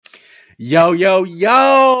Yo, yo,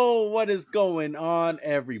 yo, what is going on,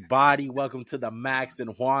 everybody? Welcome to the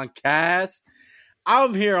Max&JuanCast.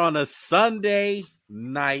 I'm here on a Sunday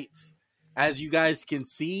night. As you guys can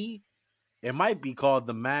see, it might be called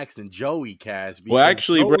the Max and Joey cast Well, because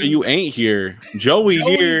actually, bro, you ain't here. Joey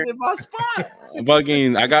Joey's here. in my spot.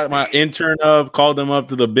 Fucking, I got my intern up, called him up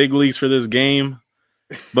to the big leagues for this game.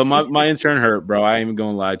 But my intern hurt, bro. I ain't even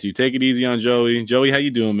gonna lie to you. Take it easy on Joey. Joey, how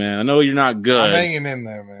you doing, man? I know you're not good. I'm hanging in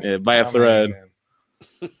there, man. Yeah, by a thread.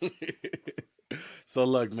 So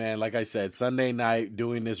look, man, like I said, Sunday night,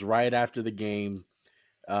 doing this right after the game.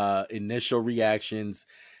 Initial reactions.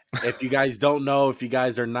 If you guys don't know, if you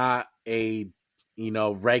guys are not a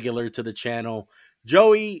regular to the channel,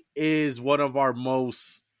 Joey is one of our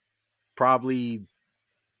most probably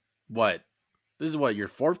this is your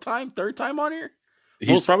third time on here?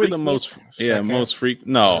 He's probably the most freak.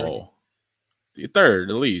 No, third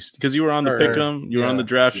at least, because you were on the Pick'em, you were on the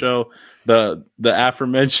draft show, the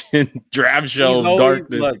aforementioned draft show of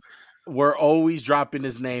darkness. Look, we're always dropping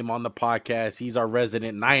his name on the podcast. He's our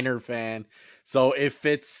resident Niner fan, so it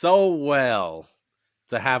fits so well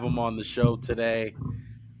to have him on the show today.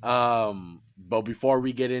 But before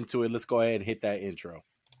we get into it, let's go ahead and hit that intro.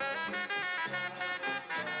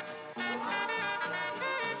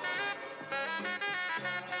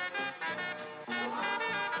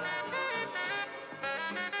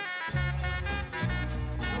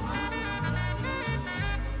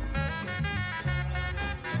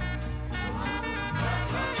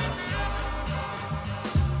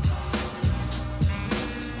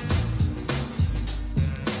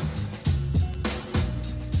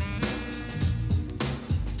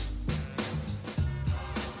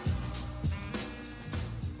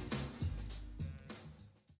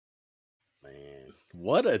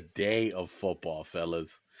 What a day of football,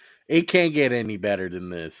 fellas. It can't get any better than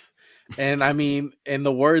this. And I mean, in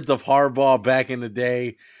the words of Harbaugh back in the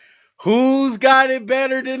day, who's got it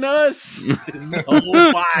better than us?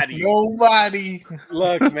 Nobody. Nobody.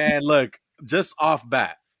 Look, man, just off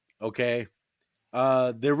bat, okay?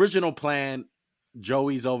 The original plan,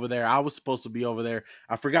 Joey's over there. I was supposed to be over there.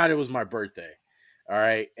 I forgot it was my birthday. All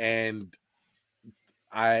right. And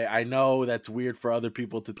I know that's weird for other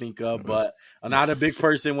people to think of, but I'm not a big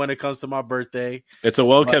person when it comes to my birthday. It's a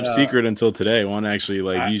well-kept secret until today. One actually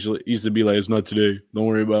usually used to be like, it's not today. Don't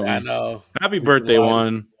worry about me. I know. Happy birthday,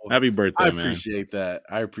 Juan. Happy birthday, man.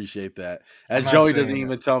 I appreciate that. As Joey doesn't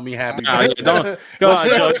even tell me happy birthday. Don't go on,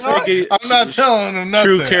 Joey. I'm not telling him nothing.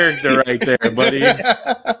 True character right there, buddy.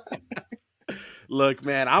 Look,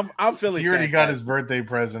 man, I'm feeling. He already got his birthday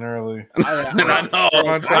present early. I know.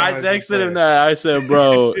 I texted him that. I said,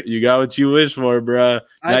 "Bro, you got what you wish for, bro.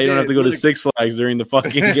 Now you don't have to go to Six Flags during the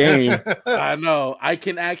fucking game." I know. I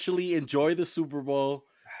can actually enjoy the Super Bowl.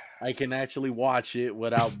 I can actually watch it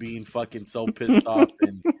without being fucking so pissed off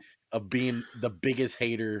and being the biggest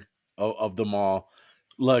hater of them all.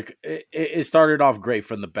 Look, it started off great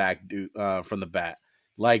from the back, dude. From the bat,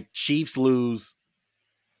 like Chiefs lose.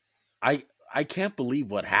 I can't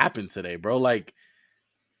believe what happened today, bro. Like,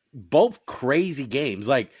 both crazy games.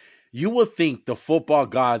 Like, you would think the football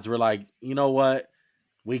gods were like, you know what?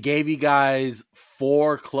 We gave you guys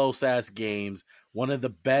 4 close-ass games, one of the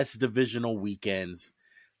best divisional weekends.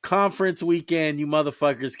 Conference weekend, you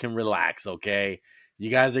motherfuckers can relax, okay? You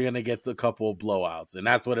guys are going to get a couple of blowouts. And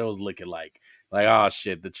that's what it was looking like. Like, oh,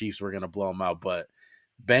 shit, the Chiefs were going to blow them out. But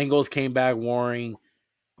Bengals came back warring.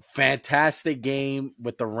 Fantastic game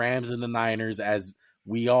with the Rams and the Niners, as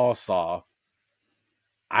we all saw.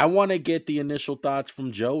 I want to get the initial thoughts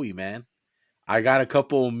from Joey, man. I got a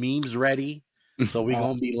couple of memes ready, so we're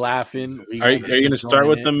going to be laughing. Are you going to start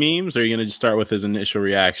with the memes, or are you going to just start with his initial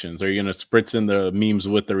reactions? Or are you going to spritz in the memes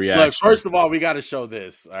with the reaction? Look, first of all, we got to show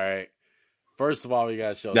this, all right? First of all, we got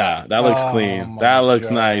to show that looks clean. That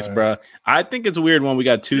looks nice, bro. I think it's weird when we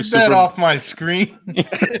got two Get that off my screen.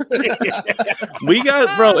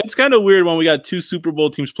 It's kind of weird when we got 2 Super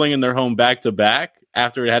Bowl teams playing in their home back-to-back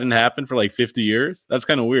after it hadn't happened for like 50 years. That's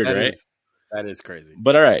kind of weird, right? That is crazy.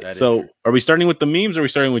 But all right, so are we starting with the memes or are we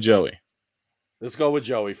starting with Joey? Let's go with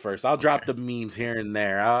Joey first. I'll drop the memes here and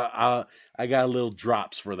there. I got little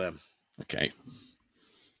drops for them. Okay.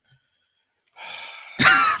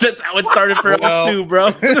 That's how it started for us too, bro.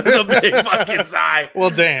 The big fucking sigh. Well,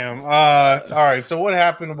 damn. All right. So what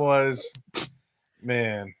happened was,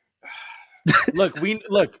 man. Look,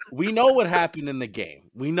 we know what happened in the game.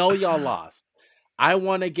 We know y'all lost. I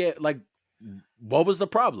want to get what was the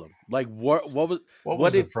problem? Like what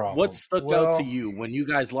the problem? What stuck out to you when you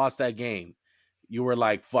guys lost that game? You were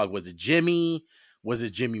like, "Fuck." Was it Jimmy? Was it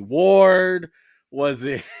Jimmy Ward? Was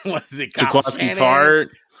it Kyle Jaquaski Shanahan? Tart?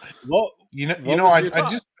 Well,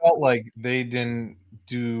 I felt like they didn't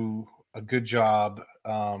do a good job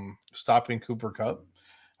stopping Cooper Kupp.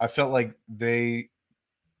 I felt like they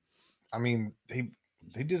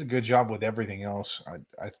did a good job with everything else.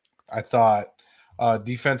 I thought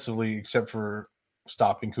defensively, except for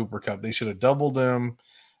stopping Cooper Kupp, they should have doubled him.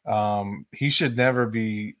 He should never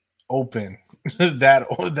be open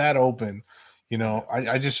that open.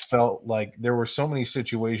 I just felt like there were so many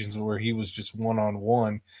situations where he was just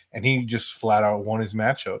one-on-one and he just flat out won his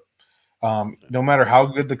matchup. No matter how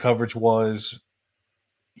good the coverage was,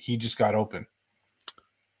 he just got open.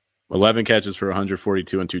 11 catches for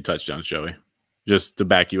 142 and 2 touchdowns, Joey. Just to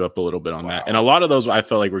back you up a little bit on that. And a lot of those I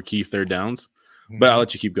felt like were key third downs. But I'll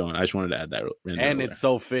let you keep going. I just wanted to add that. And it's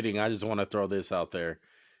so fitting. I just want to throw this out there.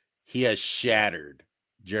 He has shattered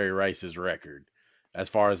Jerry Rice's record as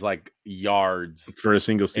far as like yards for a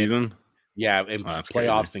single season. And playoffs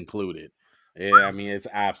crazy. Included. Yeah, I mean, it's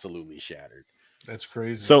absolutely shattered. That's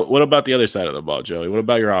crazy. So what about the other side of the ball, Joey? What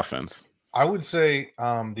about your offense? I would say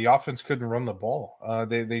the offense couldn't run the ball.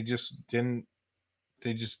 They just didn't.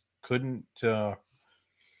 They just couldn't run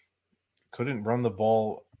the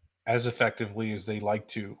ball as effectively as they like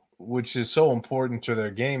to, which is so important to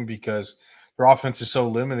their game because their offense is so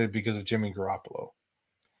limited because of Jimmy Garoppolo.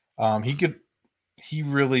 He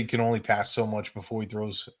really can only pass so much before he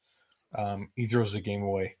throws the game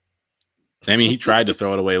away. I mean, he tried to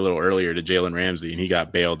throw it away a little earlier to Jalen Ramsey, and he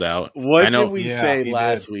got bailed out. What did we say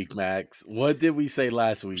last week, Max? What did we say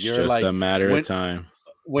last week? You're just a matter of time.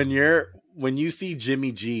 When you see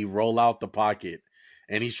Jimmy G roll out the pocket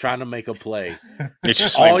and he's trying to make a play, it's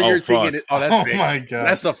just all like, you're thinking is, that's big. My God.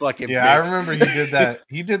 That's a fucking pick. I remember he did that.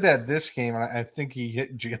 He did that this game, and I think he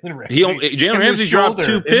hit Jalen Ramsey. Jalen Ramsey dropped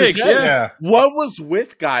 2 picks. Yeah. What was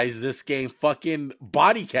with guys this game? Fucking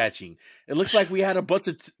body catching. It looks like we had a bunch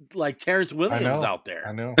of like Terrence Williams out there.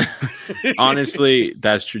 I know. Honestly,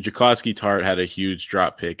 that's true. Jacoski Tart had a huge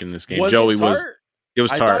drop pick in this game. Was Joey it Tart? It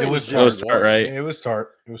was Tart. It was Tart, right? It was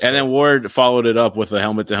Tart. And then Ward followed it up with a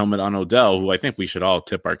helmet-to-helmet on Odell, who I think we should all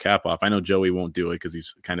tip our cap off. I know Joey won't do it because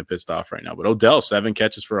he's kind of pissed off right now. But Odell, 7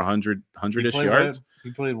 catches for 100-ish yards.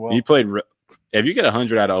 He played well. If you get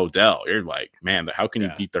 100 out of Odell, you're like, man, how can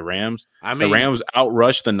you beat the Rams? I mean, the Rams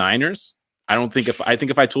outrushed the Niners. I think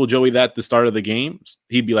if I told Joey that at the start of the game,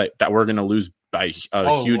 he'd be like, that we're going to lose by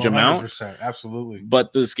a huge 100%, amount. Absolutely.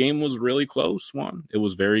 But this game was really close. It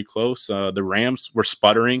was very close. The Rams were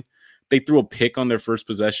sputtering. They threw a pick on their first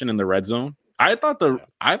possession in the red zone. I thought the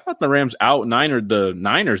Rams out-ninered the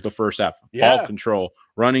Niners the first half. Ball control,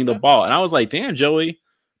 running the ball. And I was like, damn, Joey,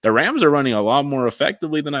 the Rams are running a lot more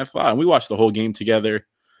effectively than I thought. And we watched the whole game together.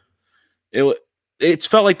 It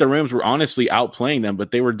felt like the Rams were honestly outplaying them,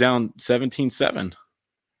 but they were down 17-7.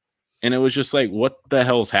 And it was just like, what the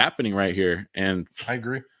hell's happening right here? And I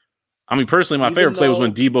agree. I mean, personally, my favorite play was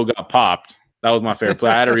when Debo got popped. That was my favorite play.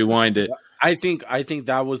 I had to rewind it. I think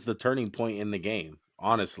that was the turning point in the game,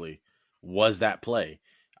 honestly, was that play.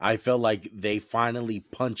 I felt like they finally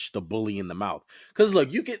punched the bully in the mouth. Because,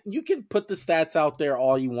 look, you can put the stats out there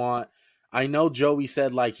all you want. I know Joey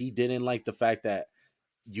said, like, he didn't like the fact that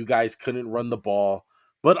you guys couldn't run the ball.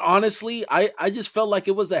 But honestly, I just felt like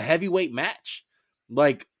it was a heavyweight match.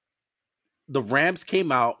 Like, the Rams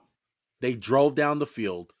came out, they drove down the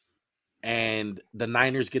field, and the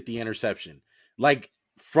Niners get the interception. Like,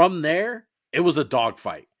 from there, it was a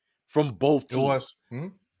dogfight from both teams. It was.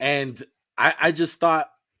 And I just thought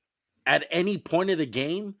at any point of the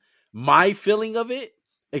game, my feeling of it,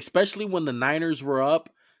 especially when the Niners were up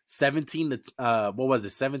 17-7?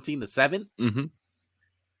 Mm-hmm.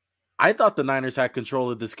 I thought the Niners had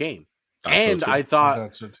control of this game. And I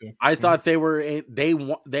thought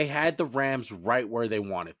they had the Rams right where they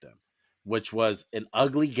wanted them, which was an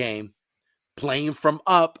ugly game, playing from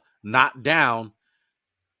up, not down.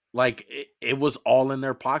 Like, it was all in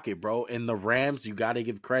their pocket, bro. And the Rams, you got to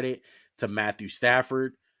give credit to Matthew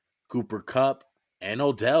Stafford, Cooper Kupp, and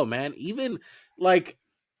Odell, man. Even, like,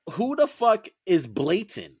 who the fuck is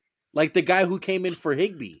Blayton? Like, the guy who came in for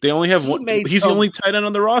Higbee. They only have one. He's the only tight end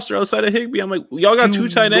on the roster outside of Higbee. I'm like, y'all got 2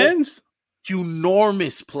 tight ends?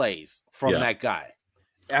 Enormous plays from that guy.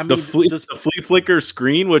 I mean, the flea flicker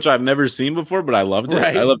screen, which I've never seen before, but I loved it.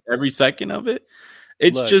 Right? I loved every second of it.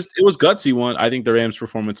 It was gutsy one. I think the Rams'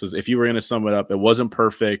 performance was, if you were going to sum it up, it wasn't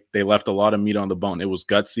perfect. They left a lot of meat on the bone. It was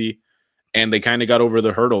gutsy, and they kind of got over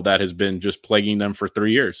the hurdle that has been just plaguing them for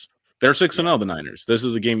 3 years. They're 6-0, the Niners. This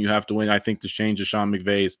is a game you have to win, I think, to change Sean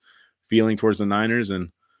McVay's feeling towards the Niners,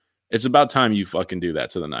 and it's about time you fucking do that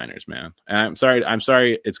to the Niners, man. And I'm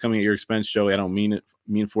sorry it's coming at your expense, Joey. I don't mean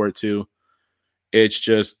for it to. It's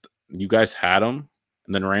just, you guys had them,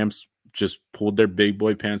 and then Rams just pulled their big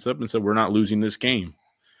boy pants up and said, we're not losing this game.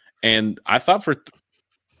 And I thought for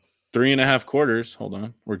 3.5 quarters, hold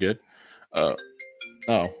on, we're good. Oh,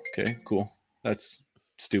 okay, cool. That's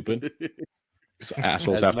stupid. So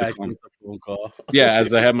assholes have to come. A phone call. Yeah,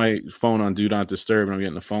 as I have my phone on Do Not Disturb and I'm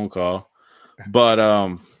getting a phone call. But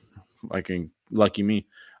lucky me.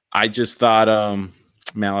 I just thought,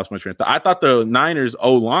 man, I lost my train of thought. I thought the Niners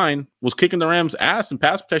O-line was kicking the Rams' ass in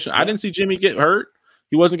pass protection. I didn't see Jimmy get hurt.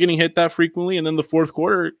 He wasn't getting hit that frequently. And then the fourth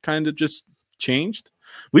quarter kind of just changed.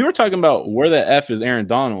 We were talking about where the F is Aaron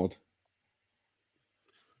Donald.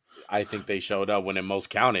 I think they showed up when it most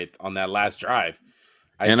counted on that last drive.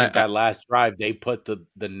 I think that last drive, they put the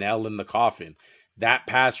nail in the coffin. That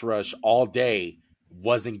pass rush all day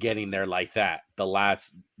wasn't getting there like that. That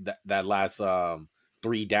last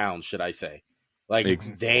 3 downs, should I say.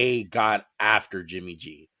 Like, they got after Jimmy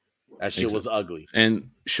G. That shit was ugly. And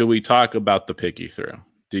should we talk about the picky throw?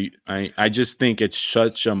 I just think it's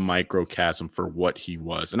such a microcosm for what he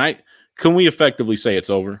was. And can we effectively say it's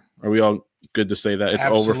over? Are we all good to say that it's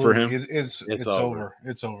over for him? It's over.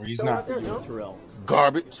 It's over. He's not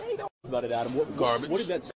garbage. About it, Adam. Garbage. What did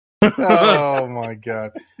that say? Oh my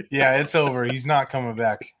God. Yeah, it's over. He's not coming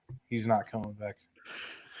back.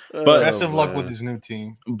 But best of luck with his new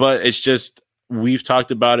team. But it's just, we've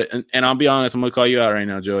talked about it, and I'll be honest, I'm gonna call you out right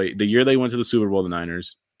now, Joey. The year they went to the Super Bowl, the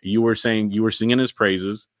Niners, you were singing his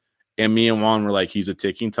praises, and me and Juan were like, he's a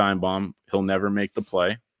ticking time bomb. He'll never make the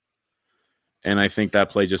play. And I think that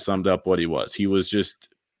play just summed up what he was.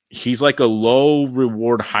 He's like a low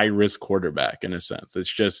reward, high risk quarterback in a sense.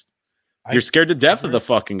 It's just, you're scared to death of the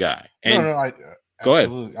fucking guy. And go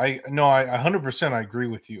ahead. I 100% I agree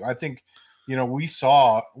with you. I think, we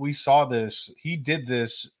saw this. He did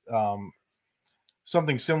this,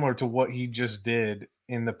 something similar to what he just did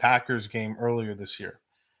in the Packers game earlier this year.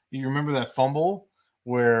 You remember that fumble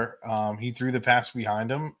where he threw the pass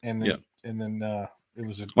behind him and then it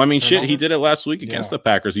was he did it last week against the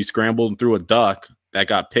Packers. He scrambled and threw a duck that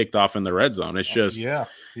got picked off in the red zone. It's just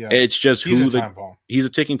it's just he's a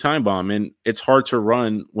ticking time bomb, and it's hard to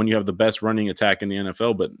run when you have the best running attack in the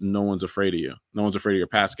NFL, but no one's afraid of you. No one's afraid of your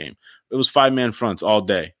pass game. It was 5-man fronts all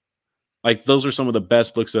day. Like, those are some of the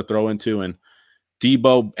best looks to throw into, and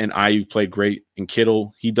Debo and Ayuk played great, and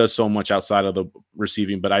Kittle, he does so much outside of the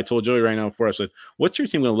receiving. But I told Joey right now before, I said, what's your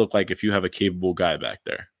team going to look like if you have a capable guy back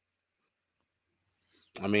there?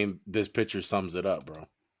 I mean, this picture sums it up, bro.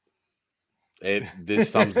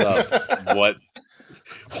 This sums up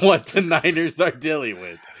what the Niners are dealing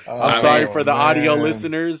with. I'm sorry for the audio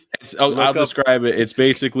listeners. I'll describe it. It's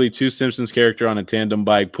basically two Simpsons character on a tandem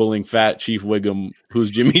bike pulling fat Chief Wiggum,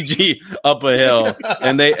 who's Jimmy G, up a hill,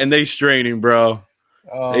 and they straining, bro.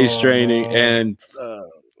 They straining, and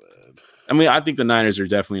I mean, I think the Niners are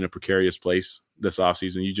definitely in a precarious place this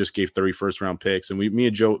offseason. You just gave 3 first-round picks, and me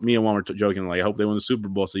and Juan were joking, like, I hope they win the Super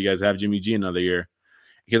Bowl so you guys have Jimmy G another year.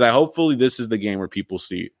 Because hopefully this is the game where people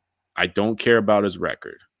see, I don't care about his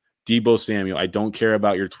record. Debo Samuel, I don't care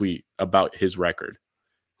about your tweet about his record.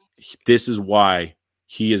 This is why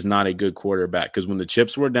he is not a good quarterback. Because when the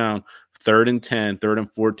chips were down, 3rd and 10, 3rd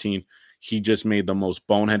and 14, he just made the most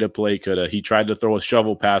boneheaded play could have. He tried to throw a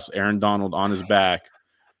shovel pass Aaron Donald on his back,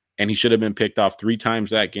 and he should have been picked off 3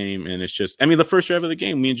 times that game. And it's just, I mean, the first drive of the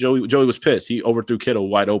game, me and Joey was pissed. He overthrew Kittle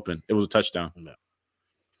wide open. It was a touchdown. No.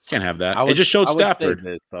 Can't have that. It just showed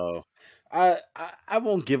Stafford. I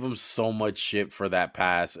won't give him so much shit for that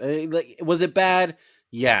pass. Was it bad?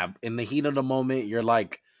 Yeah. In the heat of the moment, you're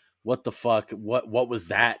like, what the fuck? What was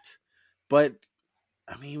that? But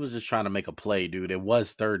I mean, he was just trying to make a play, dude. It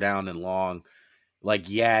was 3rd down and long. Like,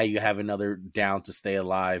 yeah, you have another down to stay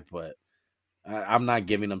alive, but I'm not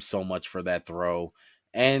giving him so much for that throw.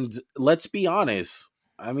 And let's be honest.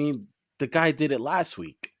 I mean, the guy did it last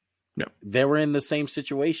week. Yeah. They were in the same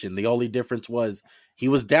situation. The only difference was he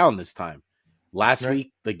was down this time. Last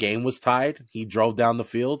week, the game was tied. He drove down the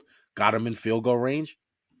field, got him in field goal range,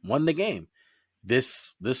 won the game.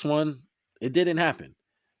 This one, it didn't happen.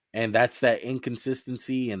 And that's that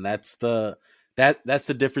inconsistency, and that's the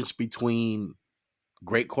difference between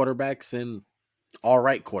great quarterbacks and all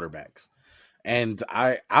right quarterbacks. And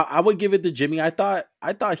I would give it to Jimmy. I thought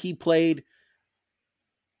he played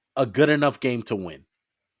a good enough game to win.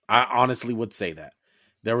 I honestly would say that.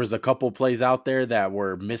 There was a couple plays out there that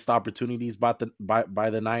were missed opportunities by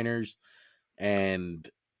the Niners, and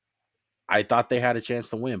I thought they had a chance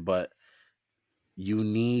to win, but you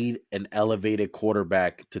need an elevated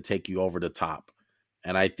quarterback to take you over the top.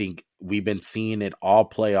 And I think we've been seeing it all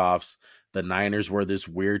playoffs. The Niners were this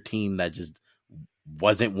weird team that just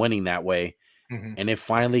wasn't winning that way, and it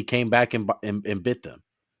finally came back and bit them.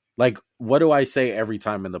 Like, what do I say every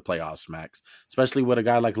time in the playoffs, Max? Especially with a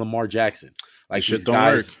guy like Lamar Jackson. Like, these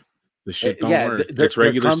guys, The shit don't work. It's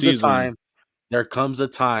regular season. There comes a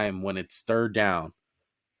time when it's third down,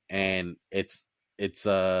 and it's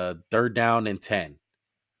third down and 10,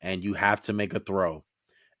 and you have to make a throw,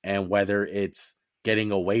 and whether it's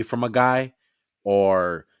getting away from a guy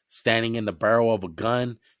or standing in the barrel of a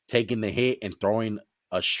gun, taking the hit and throwing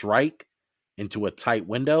a strike into a tight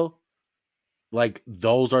window, like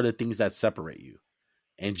those are the things that separate you.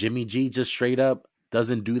 And Jimmy G just straight up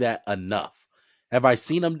doesn't do that enough. Have I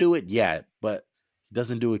seen him do it? Yeah, but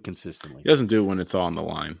doesn't do it consistently. He doesn't do it when it's on the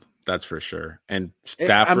line. That's for sure. And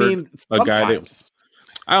Stafford, a guy that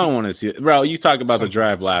I don't want to see it. Bro, you talk about the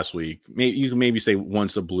drive last week. You can maybe say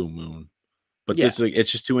once a blue moon. But it's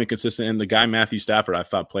just too inconsistent. And the guy, Matthew Stafford, I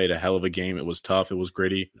thought played a hell of a game. It was tough. It was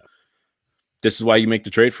gritty. This is why you make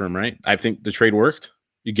the trade for him, right? I think the trade worked.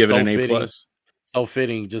 You give it an A+. So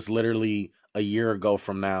fitting. Just literally a year ago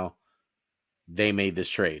from now, they made this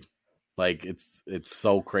trade. Like, it's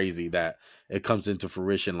so crazy that it comes into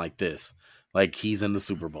fruition like this. Like, he's in the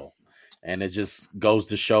Super Bowl. And it just goes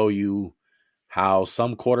to show you how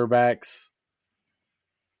some quarterbacks,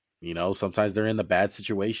 sometimes they're in the bad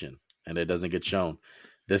situation and it doesn't get shown.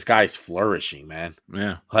 This guy's flourishing, man.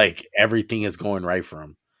 Yeah. Like, everything is going right for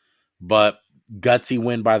him. But gutsy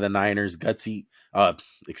win by the Niners. The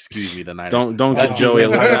Niners. Don't get Joey a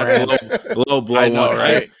little blow. I know,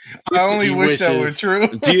 right? I only wish that were true.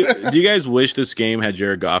 Do you guys wish this game had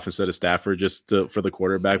Jared Goff instead of Stafford just for the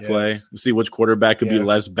quarterback play? See which quarterback could be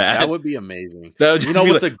less bad. That would be amazing.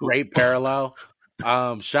 What's a great parallel?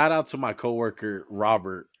 Shout out to my coworker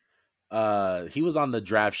Robert. He was on the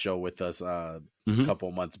draft show with us a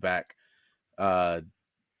couple months back.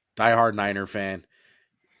 Diehard Niner fan.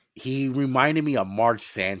 He reminded me of Mark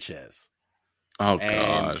Sanchez. Oh, and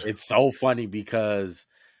God. It's so funny because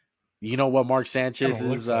you know what Mark Sanchez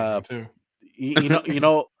is you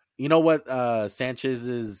know what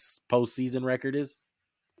Sanchez's postseason record is?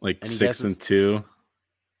 Like 6-2.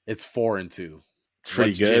 It's 4-2. It's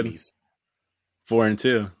pretty good. Jimmy's?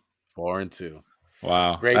 4-2. 4-2.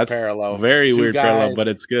 Wow. Great parallel. Very weird parallel, but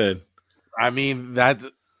it's good. I mean, that's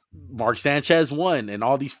Mark Sanchez won, and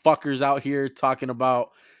all these fuckers out here talking about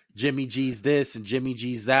Jimmy G's this and Jimmy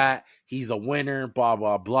G's that. He's a winner, blah,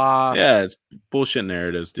 blah, blah. Yeah, it's bullshit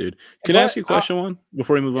narratives, dude. Can I ask you a question,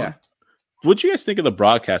 before we move on? What do you guys think of the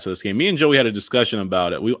broadcast of this game? Me and Joey had a discussion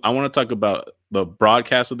about it. I want to talk about the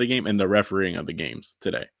broadcast of the game and the refereeing of the games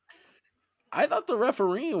today. I thought the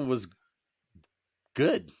refereeing was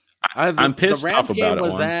good. I'm pissed off about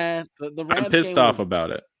it. I'm pissed off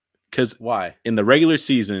about it. Because why? In the regular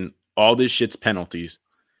season, all this shit's penalties.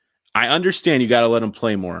 I understand you got to let them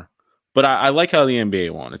play more. But I like how the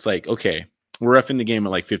NBA won. It's like, okay, we're reffing the game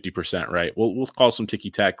at like 50%, right? We'll call some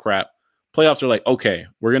ticky-tack crap. Playoffs are like, okay,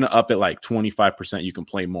 we're going to up it like 25%. You can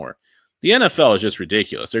play more. The NFL is just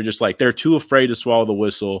ridiculous. They're just like, they're too afraid to swallow the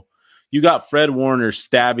whistle. You got Fred Warner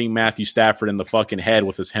stabbing Matthew Stafford in the fucking head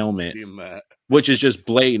with his helmet, which is just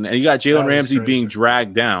blatant. And you got Jalen Ramsey being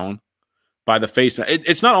dragged down by the face.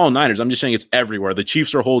 It's not all Niners. I'm just saying it's everywhere. The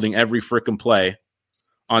Chiefs are holding every freaking play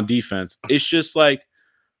on defense. It's just like,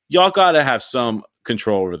 y'all got to have some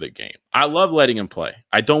control over the game. I love letting him play.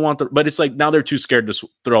 I don't want but it's like now they're too scared to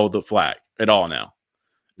throw the flag at all now.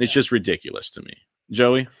 It's just ridiculous to me.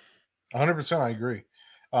 Joey? 100%. I agree.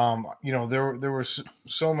 There were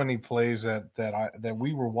so many plays that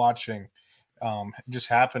we were watching just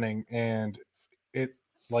happening, and it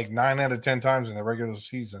like 9 out of 10 times in the regular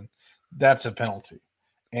season, that's a penalty.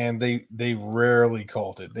 And they rarely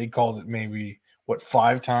called it. They called it maybe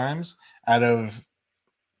 5 times out of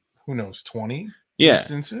who knows 20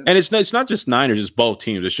 instances. And it's not just Niners, it's both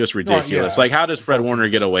teams. It's just ridiculous. Like, how does Fred Warner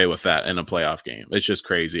get away with that in a playoff game? It's just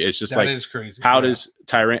crazy. It's just that is crazy. How does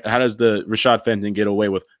the Rashad Fenton get away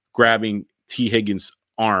with grabbing T. Higgins'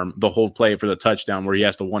 arm the whole play for the touchdown where he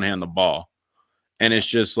has to one-hand the ball? And it's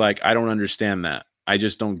just like, I don't understand that. I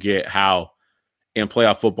just don't get how in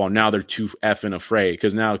playoff football now they're too effing afraid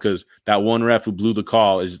because that one ref who blew the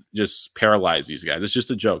call is just paralyzed these guys. It's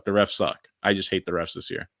just a joke. The refs suck. I just hate the refs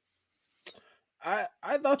this year.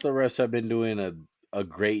 I thought the refs have been doing a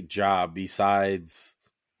great job besides.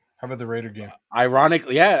 How about the Raider game?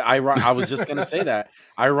 Ironically, yeah, I was just going to say that.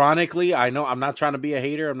 Ironically, I know I'm not trying to be a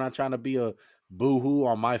hater. I'm not trying to be a boo-hoo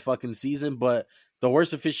on my fucking season, but the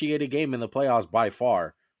worst officiated game in the playoffs by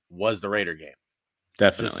far was the Raider game.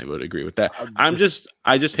 Definitely would agree with that. I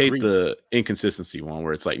just hate the inconsistency one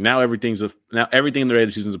where it's like now everything in the regular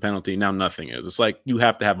season is a penalty. Now nothing is. It's like you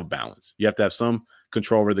have to have a balance. You have to have some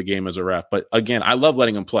control over the game as a ref. But again, I love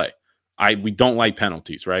letting them play. We don't like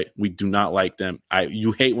penalties, right? We do not like them.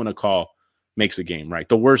 You hate when a call makes a game, right?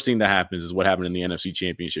 The worst thing that happens is what happened in the NFC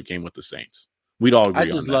Championship game with the Saints. We'd all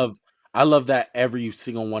agree on that. I love that every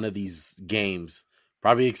single one of these games,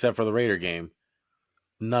 probably except for the Raider game,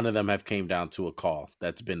 none of them have came down to a call.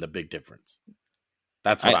 That's been the big difference.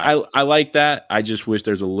 That's what I like that. I just wish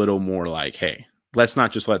there's a little more like, hey, let's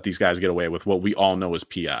not just let these guys get away with what we all know is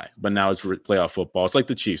PI. But now it's playoff football. It's like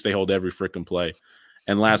the Chiefs. They hold every freaking play.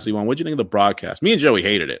 And lastly, what do you think of the broadcast? Me and Joey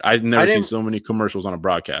hated it. I've never seen so many commercials on a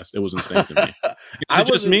broadcast. It was insane to me. Is it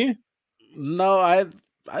just me? No, I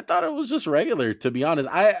thought it was just regular, to be honest.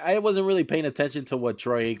 I wasn't really paying attention to what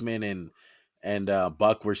Troy Aikman and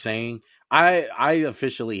Buck were saying. I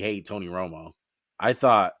officially hate Tony Romo. I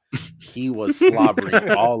thought he was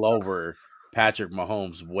slobbering all over Patrick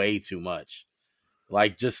Mahomes way too much.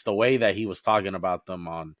 Like, just the way that he was talking about them,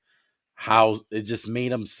 on how it just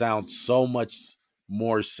made him sound so much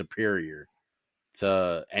more superior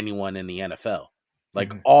to anyone in the NFL.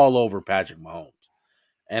 Like, all over Patrick Mahomes.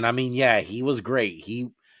 And I mean, yeah, he was great.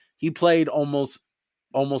 He played almost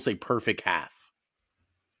a perfect half.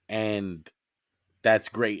 And that's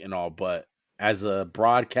great and all, but as a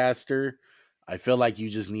broadcaster, I feel like you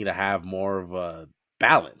just need to have more of a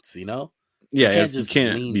balance, you know? Yeah, you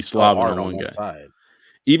can't be slobbering on one guy. Side.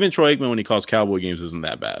 Even Troy Aikman, when he calls Cowboy games, isn't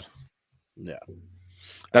that bad. Yeah.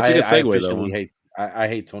 That's a good segue, though. I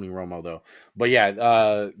hate Tony Romo, though. But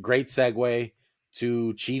yeah, great segue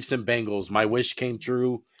to Chiefs and Bengals. My wish came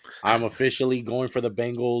true. I'm officially going for the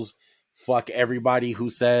Bengals. Fuck everybody who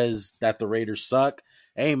says that the Raiders suck.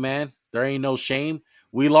 Hey, man, there ain't no shame.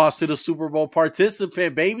 We lost to the Super Bowl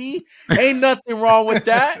participant, baby. Ain't nothing wrong with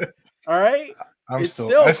that. All right? I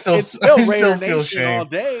still Raider feel Nation shame all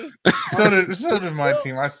day. So did my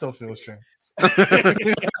team. I still feel shame.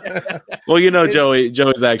 Well,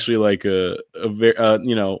 Joey's actually like a very,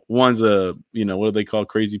 one's a, what do they call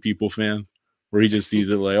crazy people fan, where he just sees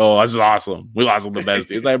it like, oh, this is awesome. We lost with the best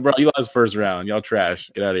team. It's like, bro, you lost first round. Y'all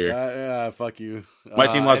trash. Get out of here. Yeah, fuck you. My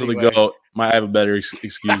team lost with the GOAT. Might have a better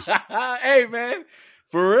excuse. Hey, man.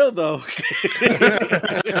 For real, though.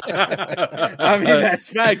 I mean, that's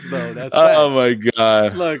facts, though. That's facts. Oh, my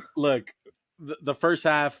God. Look. The first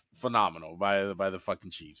half, phenomenal by the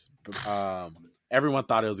fucking Chiefs. Everyone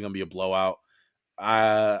thought it was going to be a blowout.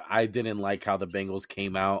 I didn't like how the Bengals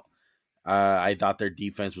came out. I thought their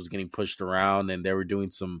defense was getting pushed around, and they were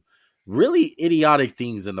doing some really idiotic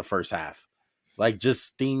things in the first half. Like,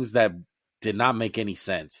 just things that did not make any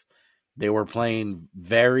sense. They were playing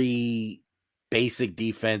very basic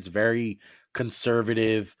defense, very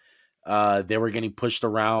conservative. They were getting pushed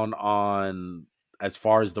around on as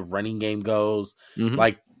far as the running game goes. Mm-hmm.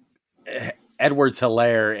 Like,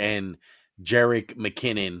 Edwards-Helaire and Jerick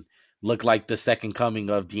McKinnon look like the second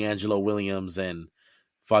coming of D'Angelo Williams and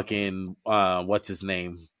fucking what's his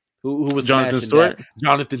name? Who was Jonathan Stewart?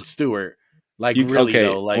 Jonathan Stewart. Like, really, okay,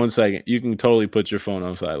 though. Like, 1 second. You can totally put your phone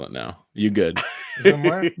on silent now. You good?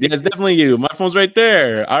 Yeah, it's definitely you. My phone's right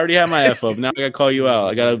there. I already have my F up. Now I gotta call you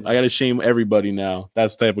out. I gotta shame everybody now.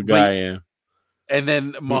 That's the type of guy I am. And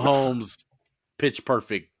then Mahomes pitch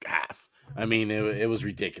perfect half. I mean, it was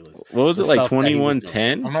ridiculous. What was it, like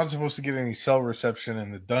 21-10? I'm not supposed to get any cell reception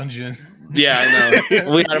in the dungeon. Yeah, I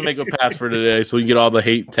know. We got to make a pass for today so we get all the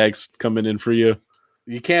hate texts coming in for you.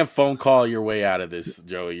 You can't phone call your way out of this,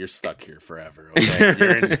 Joey. You're stuck here forever.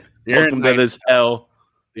 Okay? You're Welcome to this hell.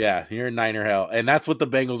 Yeah, you're in Niner hell. And that's what the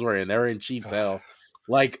Bengals were in. They were in Chiefs hell.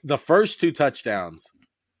 Like, the first two touchdowns,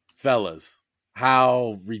 fellas,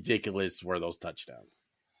 how ridiculous were those touchdowns?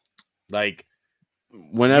 Like,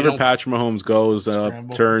 whenever Patrick Mahomes goes up,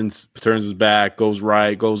 turns his back, goes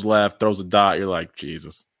right, goes left, throws a dot, you're like,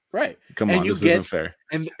 Jesus. Right. Come on, this isn't fair.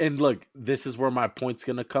 And look, this is where my point's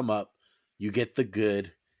going to come up. You get the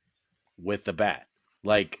good with the bad.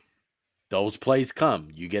 Like, those plays come.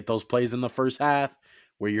 You get those plays in the first half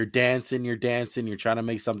where you're dancing, you're trying to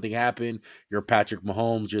make something happen. You're Patrick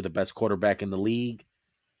Mahomes. You're the best quarterback in the league.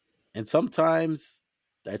 And sometimes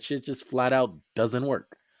that shit just flat out doesn't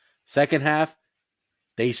work. Second half,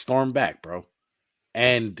 they storm back, bro.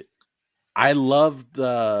 And I love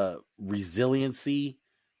the resiliency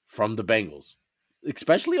from the Bengals,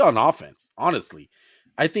 especially on offense, honestly.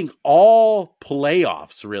 I think all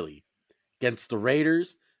playoffs, really, against the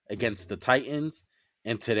Raiders, against the Titans,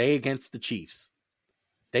 and today against the Chiefs,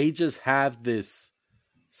 they just have this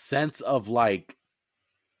sense of, like,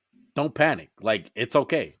 don't panic. Like, it's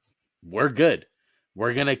okay. We're good.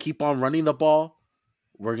 We're going to keep on running the ball.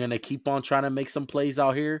 We're going to keep on trying to make some plays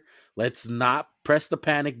out here. Let's not press the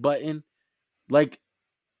panic button. Like,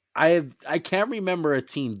 I can't remember a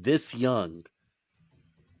team this young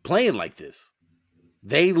playing like this.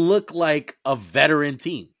 They look like a veteran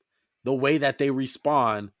team, the way that they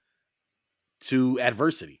respond to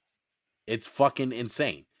adversity. It's fucking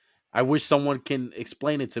insane. I wish someone can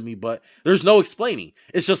explain it to me, but there's no explaining.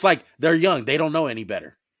 It's just like they're young. They don't know any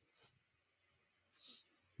better.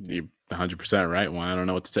 You're 100% right. Well, I don't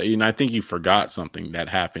know what to tell you. And I think you forgot something that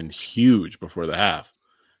happened huge before the half.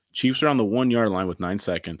 Chiefs are on the 1 yard line with 9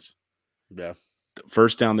 seconds. Yeah.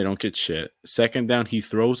 First down, they don't get shit. Second down, he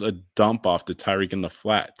throws a dump off to Tyreek in the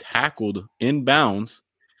flat, tackled in bounds.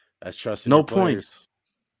 That's trusting. No points.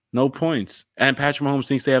 No points. And Patrick Mahomes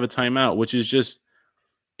thinks they have a timeout, which is just,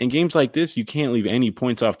 in games like this, you can't leave any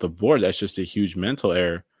points off the board. That's just a huge mental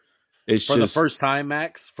error. It's for just, the first time,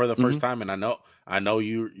 Max, for the first time, and I know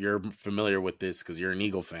you're familiar with this because you're an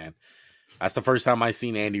Eagle fan. That's the first time I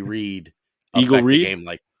seen Andy Reid Eagle Reid game.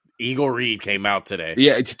 Like Eagle Reid came out today.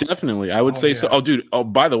 Yeah, it's definitely. I would say so. Oh, dude. Oh,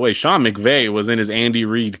 by the way, Sean McVay was in his Andy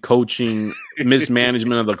Reid coaching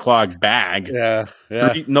mismanagement of the clock bag. Yeah.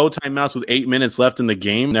 No timeouts with 8 minutes left in the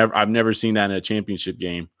game. I've never seen that in a championship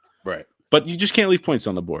game. Right. But you just can't leave points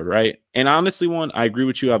on the board, right? And honestly, I agree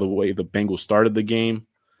with you how the way the Bengals started the game.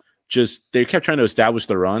 Just they kept trying to establish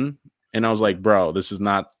the run, and I was like, bro, this is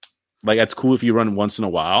not like that's cool if you run once in a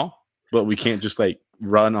while, but we can't just like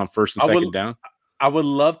run on first and second down. I would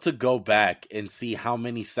love to go back and see how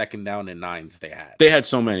many second down and nines they had. They had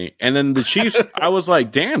so many. And then the Chiefs, I was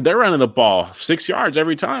like, damn, they're running the ball 6 yards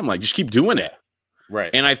every time. Like, just keep doing it.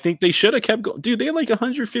 Right. And I think they should have kept going. Dude, they had like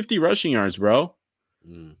 150 rushing yards, bro.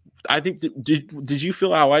 I think, did you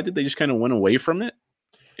feel how I did? They just kind of went away from it?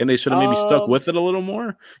 And they should have maybe stuck with it a little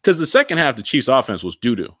more? Because the second half, the Chiefs' offense was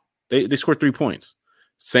doo-doo. They scored 3 points.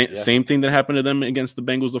 Same thing that happened to them against the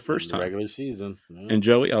Bengals the first time. Regular season. Yeah. And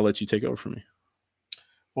Joey, I'll let you take over from me.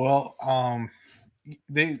 Well, I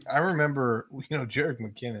remember, Jerick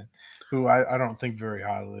McKinnon, who I don't think very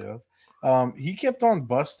highly of. He kept on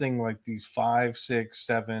busting like these 5, 6,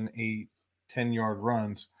 7, 8, 10-yard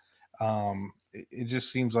runs. It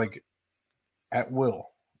just seems like at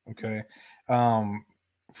will. Okay.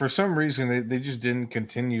 For some reason, they just didn't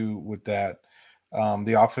continue with that.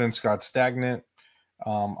 The offense got stagnant.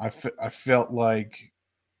 I felt like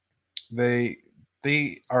they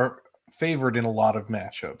are favored in a lot of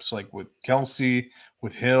matchups, like with Kelsey,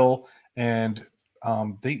 with Hill, and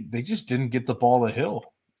they just didn't get the ball to Hill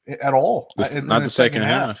at all. Not the second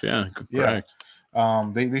half. Yeah, correct.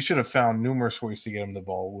 They should have found numerous ways to get him the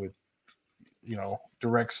ball with,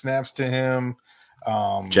 direct snaps to him,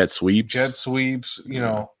 jet sweeps.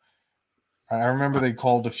 I remember they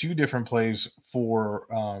called a few different plays for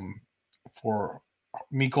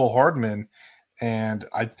Mecole Hardman, and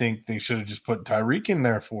I think they should have just put Tyreek in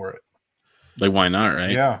there for it. Like, why not,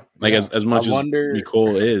 right? Yeah. Like, as much as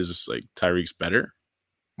Mecole is, like, Tyreek's better.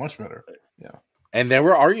 Much better. Yeah. And they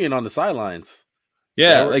were arguing on the sidelines.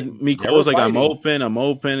 Yeah, like, Mecole was like, I'm open.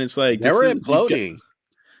 It's like... They were imploding.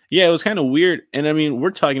 Yeah, it was kind of weird. And, I mean,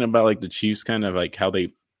 we're talking about, like, the Chiefs kind of, like, how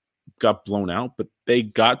they got blown out. But they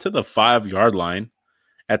got to the 5-yard line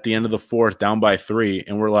at the end of the fourth, down by 3.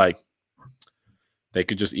 And we're like, they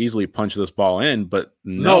could just easily punch this ball in. But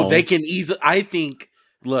no. They can easily... I think...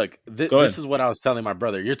 Look, this is what I was telling my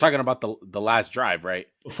brother. You're talking about the last drive, right?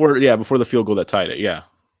 Before the field goal that tied it, yeah.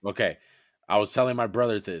 Okay. I was telling my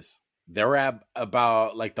brother this. They were at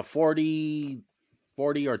about like the 40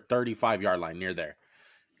 or 35-yard line near there.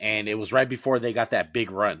 And it was right before they got that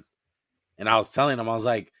big run. And I was telling him, I was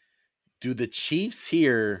like, do the Chiefs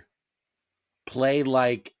here play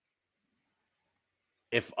like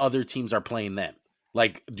if other teams are playing them?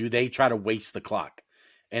 Like, do they try to waste the clock?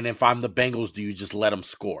 And if I'm the Bengals, do you just let them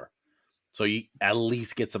score? So you at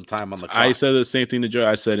least get some time on the clock. I said the same thing to Joe.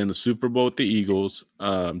 I said in the Super Bowl with the Eagles,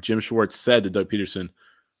 Jim Schwartz said to Doug Peterson,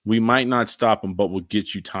 we might not stop them, but we'll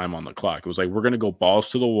get you time on the clock. It was like, we're going to go balls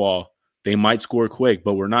to the wall. They might score quick,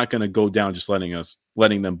 but we're not going to go down just letting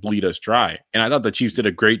them bleed us dry. And I thought the Chiefs did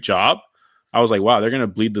a great job. I was like, wow, they're going to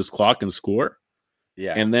bleed this clock and score.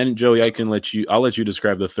 Yeah. And then, Joey, I'll let you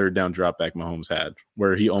describe the third down drop back Mahomes had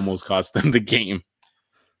where he almost cost them the game.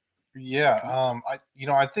 Yeah,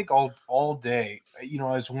 I think all day,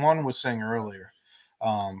 as Juan was saying earlier,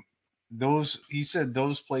 he said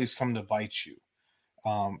those plays come to bite you.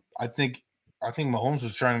 I think Mahomes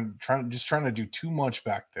was trying to do too much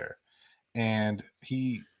back there, and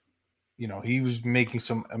he was making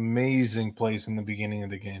some amazing plays in the beginning of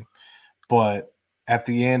the game, but at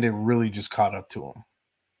the end, it really just caught up to him.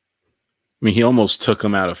 I mean, he almost took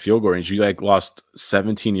him out of field goal range. He lost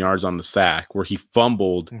 17 yards on the sack where he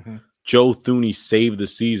fumbled. Mm-hmm. Joe Thuney saved the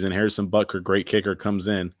season. Harrison Butker, great kicker, comes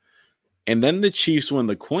in. And then the Chiefs win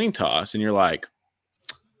the coin toss, and you're like,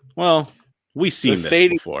 well, we've seen this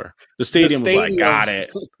before. The stadium was like, got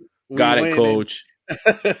it. Got it, coach.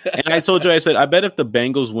 And I told you, I said, I bet if the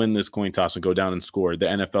Bengals win this coin toss and go down and score, the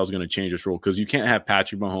NFL is going to change its rule because you can't have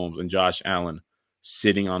Patrick Mahomes and Josh Allen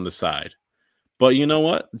sitting on the side. But you know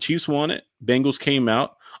what? The Chiefs won it. Bengals came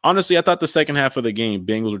out. Honestly, I thought the second half of the game,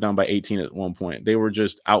 Bengals were down by 18 at one point. They were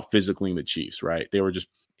just out physicaling the Chiefs, right? They were just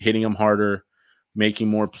hitting them harder, making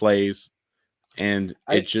more plays. And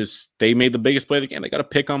they made the biggest play of the game. They got a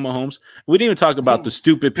pick on Mahomes. We didn't even talk about the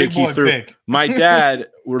stupid pick he threw. Pick. My dad,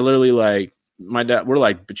 we're like,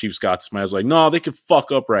 the Chiefs got this. My dad's like, no, they could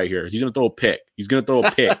fuck up right here. He's going to throw a pick.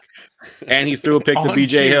 And he threw a pick to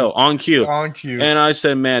BJ Hill on cue. And I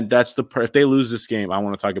said, man, if they lose this game, I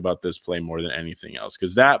want to talk about this play more than anything else.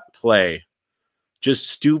 Because that play, just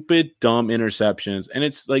stupid, dumb interceptions. And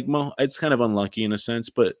it's like, it's kind of unlucky in a sense,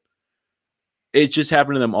 but it just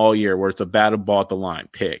happened to them all year where it's a batted ball at the line,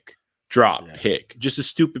 pick, drop, pick. Just a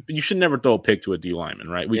stupid – you should never throw a pick to a D lineman,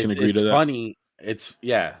 right? We can agree to that. It's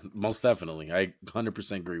funny. Most definitely. I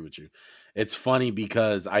 100% agree with you. It's funny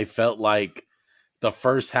because I felt like the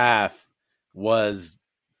first half was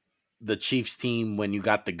the Chiefs team when you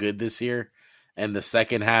got the good this year, and the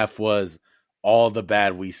second half was all the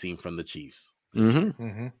bad we've seen from the Chiefs this year.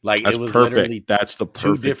 Mm-hmm. Like That's it was perfect. Literally That's the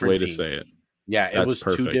perfect way to say it. Yeah, it was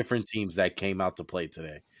perfect. Two different teams that came out to play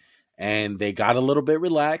today, and they got a little bit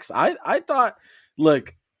relaxed. I thought,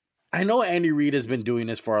 look, I know Andy Reid has been doing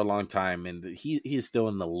this for a long time, and he is still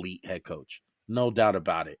an elite head coach, no doubt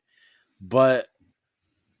about it. But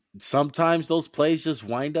sometimes those plays just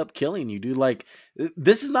wind up killing you, dude. Like,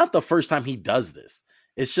 this is not the first time he does this.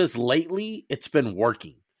 It's just lately it's been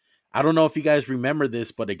working. I don't know if you guys remember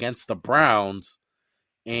this, but against the Browns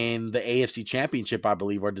in the AFC Championship, I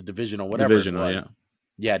believe, or the divisional, whatever divisional, it was.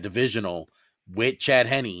 Yeah, divisional, with Chad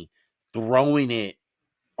Henne throwing it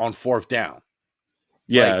on fourth down.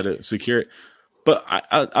 Yeah, to secure it. But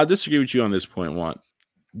I'll disagree with you on this point, Juan.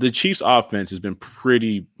 The Chiefs' offense has been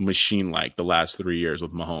pretty machine-like the last 3 years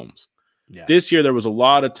with Mahomes. Yeah. This year, there was a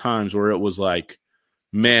lot of times where it was like,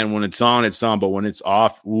 man, when it's on, it's on. But when it's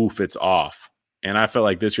off, oof, it's off. And I felt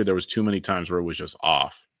like this year there was too many times where it was just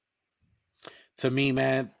off. To me,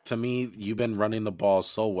 you've been running the ball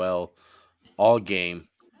so well all game.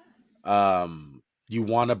 You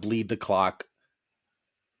want to bleed the clock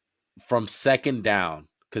from second down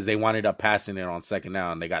because they wound up passing it on second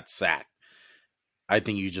down. They got sacked. I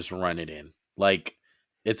think you just run it in. Like,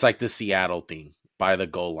 it's like the Seattle thing by the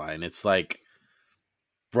goal line. It's like,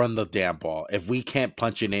 run the damn ball. If we can't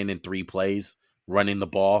punch it in 3 plays, running the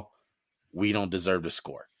ball, we don't deserve to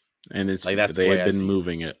score. And it's like they have been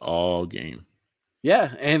moving it all game.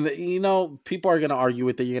 Yeah, and people are gonna argue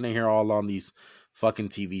with it. You're gonna hear all on these fucking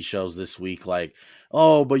TV shows this week, like,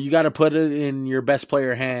 oh, but you got to put it in your best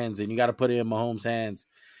player hands, and you got to put it in Mahomes' hands.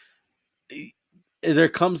 There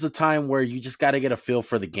comes a time where you just got to get a feel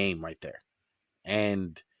for the game right there,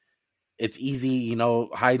 and it's easy.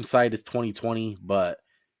 Hindsight is 20/20, but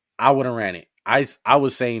I would have ran it. I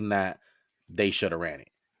was saying that they should have ran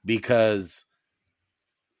it because,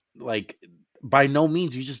 like, by no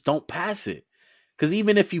means you just don't pass it. Because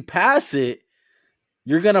even if you pass it,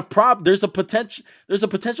 you're gonna there's a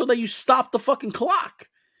potential that you stop the fucking clock.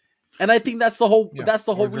 And I think that's the whole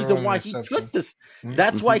reason why he took this.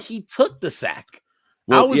 That's why he took the sack.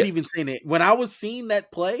 Well, I was even saying it. When I was seeing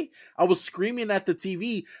that play, I was screaming at the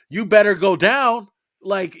TV, you better go down.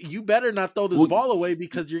 Like, you better not throw this ball away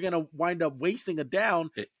because you're gonna wind up wasting a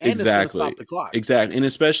down and it's gonna stop the clock. Exactly. And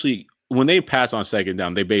especially when they pass on second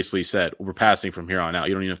down, they basically said, we're passing from here on out.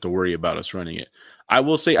 You don't even have to worry about us running it. I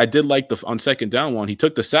will say I did like on second down one. He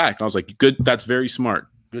took the sack. And I was like, good. That's very smart.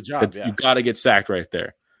 Good job. You got to get sacked right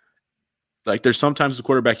there. Like, there's sometimes the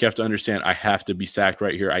quarterback you have to understand, I have to be sacked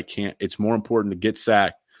right here. I can't. It's more important to get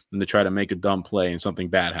sacked than to try to make a dumb play and something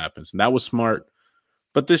bad happens. And that was smart.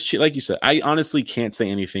 But this, like you said, I honestly can't say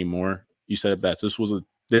anything more. You said it best.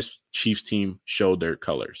 This Chiefs team showed their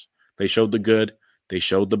colors. They showed the good. They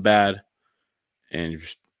showed the bad, and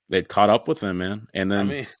they caught up with them, man. And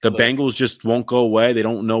then Bengals just won't go away. They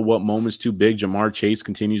don't know what moment's too big. Jamar Chase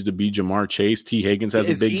continues to be Jamar Chase. T. Higgins has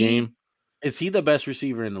a big game. Is he the best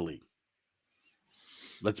receiver in the league?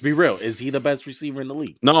 Let's be real. Is he the best receiver in the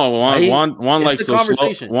league? No, Juan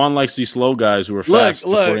likes these slow guys who are fast.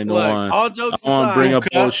 Look, all jokes aside. I want to bring up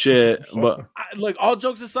bullshit, but all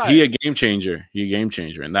jokes aside. He a game changer.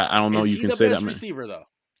 And that I don't know. You can say that. Is he the best receiver though?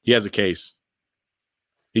 He has a case.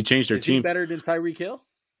 He changed their team. Is he better than Tyreek Hill?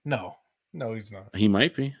 No, he's not. He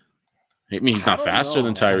might be. I mean, he's not faster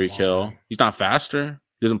than Tyreek Hill. He's not faster.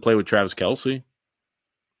 He doesn't play with Travis Kelce.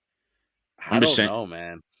 I don't know,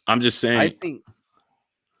 man. I'm just saying. I think.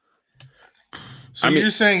 So you're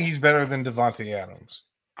saying he's better than Devontae Adams?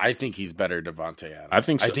 I think he's better than Devontae Adams. I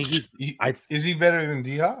think so. I think is he better than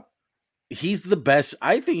D-Hop? He's the best.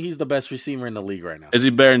 I think he's the best receiver in the league right now. Is he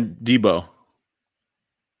better than Debo?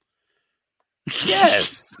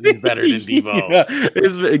 Yes, he's better than Debo.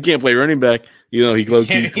 Yeah. He can't play running back. You know, he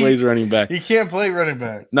plays running back. He can't play running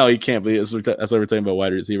back. No, he can't. But that's what we're talking about,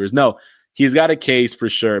 wide receivers. No, he's got a case for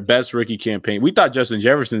sure. Best rookie campaign. We thought Justin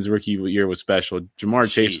Jefferson's rookie year was special. Jamar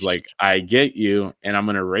Chase was like, I get you, and I'm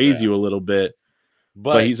going to raise you a little bit.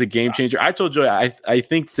 But he's a game changer. I told Joey, I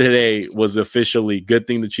think today was officially good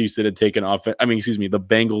thing the Chiefs didn't take an offense. I mean, excuse me, the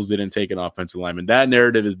Bengals didn't take an offensive lineman. That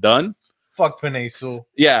narrative is done. Fuck Penei Sewell.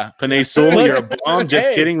 Yeah, Penei Sewell, you're a bum.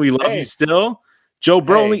 Just kidding. We love you still. Joe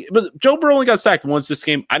Burrow only got sacked once this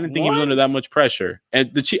game. I didn't think he was under that much pressure.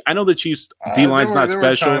 And I know the Chiefs D line's not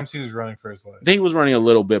special. There were times he was running for his life. I think he was running a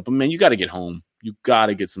little bit, but man, you got to get home. You got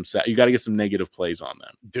to get some negative plays on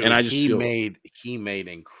them. Dude, and I just he made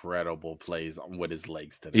incredible plays with his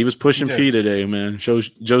legs today. He was pushing P today, man. Joe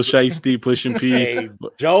Shiesty pushing P. Hey,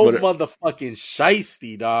 Joe motherfucking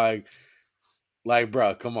Shiesty, dog. Like,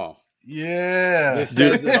 bro, come on. Yeah. This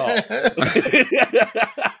says it all.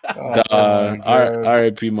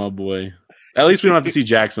 R.I.P. my boy. At least we don't have to see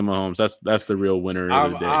Jackson Mahomes. That's the real winner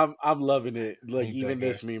of the day. I'm loving it. Look, even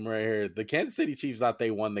this meme right here. The Kansas City Chiefs thought they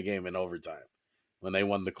won the game in overtime when they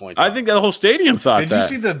won the coin toss. I think the whole stadium thought that.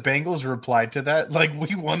 Did you see the Bengals replied to that? Like,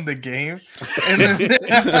 we won the game. And then,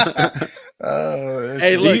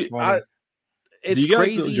 hey, look, it's do you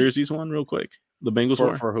crazy. Get the jerseys one real quick? The Bengals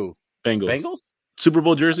for who? Bengals. Super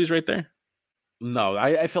Bowl jerseys right there? No,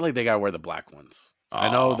 I feel like they got to wear the black ones. Oh.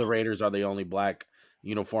 I know the Raiders are the only black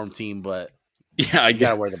uniform team, but yeah, I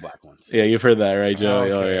got to wear the black ones. Yeah, you've heard that, right, Joe?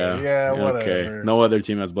 Okay. Oh, yeah. Yeah, whatever. Okay. No other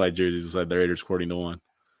team has black jerseys besides the Raiders, according to one.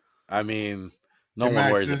 I mean, no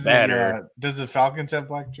one wears it better. Does the Falcons have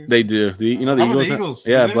black jerseys? They do. The Eagles?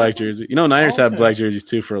 Yeah, black jersey. You know, Niners have black jerseys,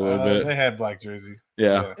 too, for a little bit. They had black jerseys.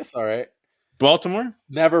 Yeah. It's all right. Baltimore?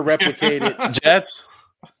 Never replicated. Jets?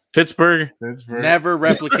 Pittsburgh. Never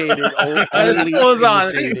replicated. Only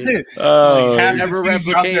imitated. Never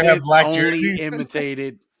replicated. Only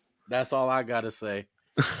imitated. That's all I gotta say.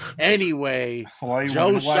 Anyway,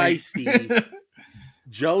 Joe Shiesty.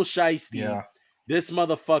 Yeah. This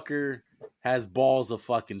motherfucker has balls of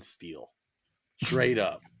fucking steel. Straight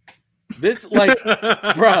up. This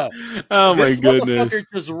bruh. Oh my this goodness. Motherfucker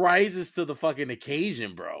just rises to the fucking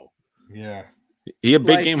occasion, bro. Yeah. He a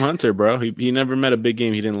big game hunter, bro. He never met a big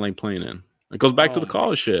game he didn't like playing in. It goes back to the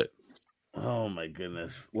college shit. Oh my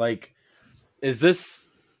goodness! Like, is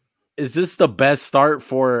this the best start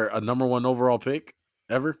for a number 1 overall pick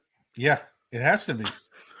ever? Yeah, it has to be.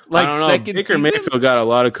 Like, I don't know. Baker season? Mayfield got a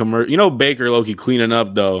lot of commercial. You know, Baker Loki cleaning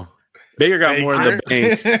up though. Baker got more in the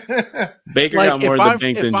bank. Baker got more in the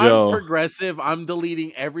bank than Joe. If I'm progressive, I'm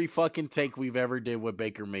deleting every fucking take we've ever did with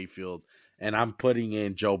Baker Mayfield. And I'm putting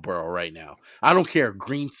in Joe Burrow right now. I don't care.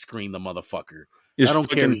 Green screen the motherfucker. I don't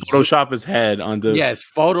care. Photoshop his head onto. Yes,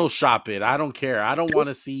 Photoshop it. I don't care. I don't want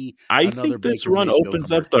to see. I think this run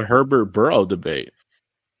opens up the Herbert Burrow debate.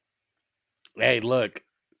 Hey, look.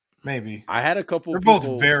 Maybe I had a couple. They're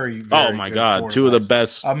both very, very. Oh my god, 2 of the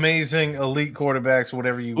best, amazing elite quarterbacks.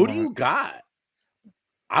 Whatever you. Who do you got?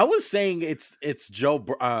 I was saying it's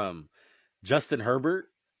Justin Herbert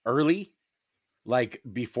early. Like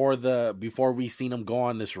before we seen him go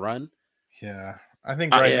on this run. Yeah. I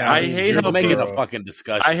think right now I hate how making a fucking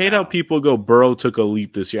discussion. I hate how people go Burrow took a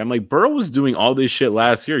leap this year. I'm like, Burrow was doing all this shit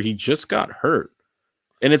last year. He just got hurt.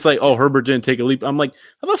 And it's like, oh, Herbert didn't take a leap. I'm like,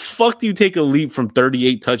 how the fuck do you take a leap from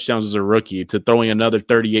 38 touchdowns as a rookie to throwing another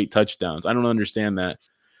 38 touchdowns? I don't understand that.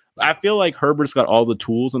 I feel like Herbert's got all the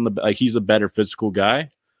tools and he's a better physical guy.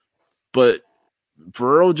 But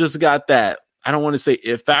Burrow just got that. I don't want to say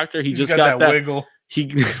it factor. He just got that wiggle. He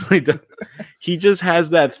just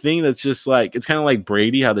has that thing that's just like, it's kind of like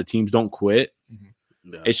Brady, how the teams don't quit.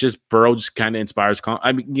 Mm-hmm. Yeah. It's just Burrow just kind of inspires.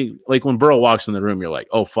 I mean, like when Burrow walks in the room, you're like,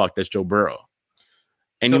 oh, fuck, that's Joe Burrow.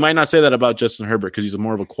 And you might not say that about Justin Herbert because he's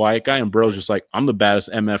more of a quiet guy. And Burrow's just like, I'm the baddest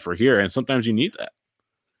MF here. And sometimes you need that.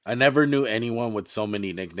 I never knew anyone with so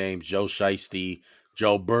many nicknames. Joe Shiesty,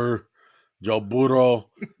 Joe Burr, Joe Burrow.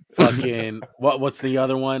 Fucking what's the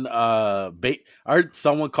other one?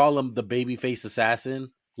 Someone call him the babyface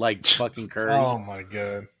assassin, like fucking Curry. Oh my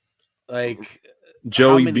god! Like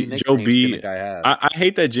Joe B. I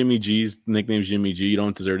hate that Jimmy G's nickname's Jimmy G. You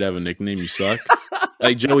don't deserve to have a nickname. You suck.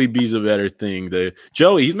 Like Joey B's a better thing.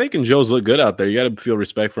 Joey, he's making Joe's look good out there. You got to feel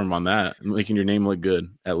respect for him on that, making your name look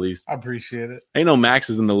good at least. I appreciate it. Ain't no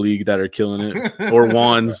Maxes in the league that are killing it or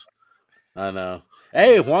Juans. I know.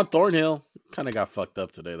 Hey, Juan Thornhill. Kind of got fucked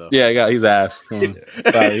up today, though. Yeah, he's ass.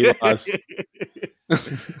 Sorry, he lost.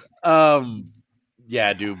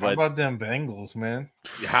 Yeah, dude. But how about them Bengals, man?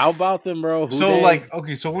 How about them, bro? So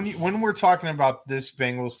when we're talking about this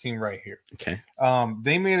Bengals team right here, okay,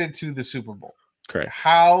 they made it to the Super Bowl. correct.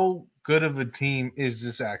 How good of a team is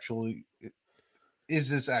this actually? Is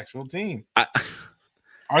this actual team?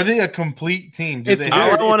 Are they a complete team? All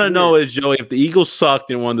I want to know is, Joey, if the Eagles sucked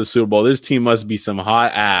and won the Super Bowl, this team must be some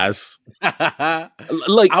hot ass.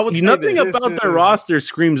 Like, nothing about their roster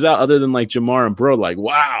screams out other than like Jamar and Bro. Like,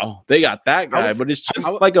 wow, they got that guy, but it's just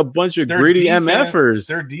like a bunch of gritty MFers.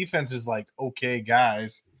 Their defense is like okay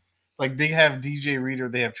guys. Like they have DJ Reader,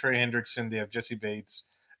 they have Trey Hendrickson, they have Jesse Bates,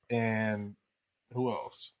 and who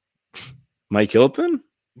else? Mike Hilton?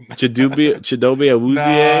 Chidobe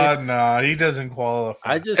Awuzie? No, he doesn't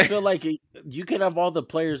qualify. I just feel like you can have all the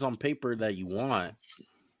players on paper that you want,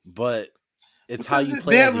 but it's how you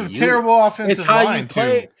play. They have a terrible offensive line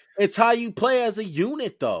too. It's how you play as a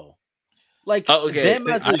unit, though. Like them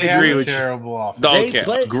as I agree with terrible offense.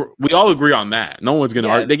 Okay, we all agree on that. No one's gonna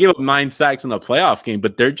argue. They gave up 9 sacks in the playoff game,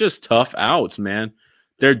 but they're just tough outs, man.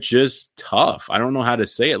 They're just tough. I don't know how to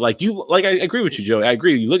say it. I agree with you, Joey. I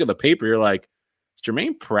agree. You look at the paper, you're like,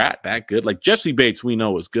 Jermaine Pratt that good? Like Jesse Bates, we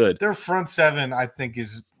know is good. Their front seven, I think,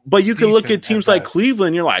 is. But you can look at teams like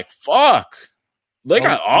Cleveland. You're like, fuck. They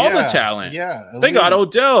got all the talent. Yeah, they got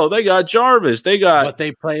Odell. They got Jarvis. They got. But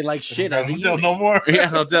they play like shit as a Odell no more.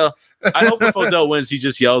 Yeah, Odell. I hope if Odell wins, he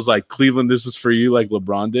just yells like Cleveland, this is for you, like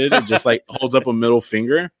LeBron did, and just like holds up a middle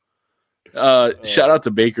finger. Shout out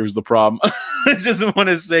to Baker's the problem. I just want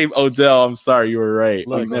to say Odell. I'm sorry, you were right.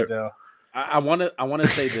 Look, Odell. I want to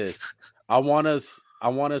say this. I want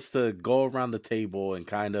us to go around the table and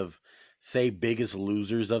kind of say biggest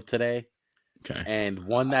losers of today. Okay. And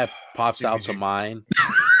one that pops out to mind.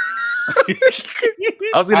 I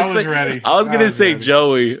was gonna say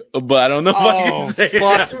Joey, but I don't know if I can say it.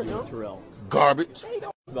 Garbage.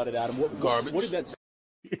 Garbage. What did that say?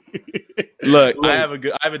 Look, I have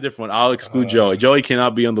a different one. I'll exclude Joey. Joey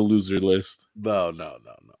cannot be on the loser list. No.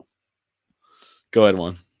 Go ahead,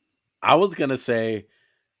 one. I was gonna say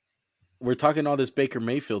we're talking all this Baker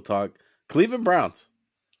Mayfield talk. Cleveland Browns.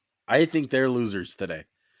 I think they're losers today.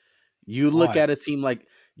 You look at a team like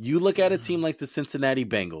the Cincinnati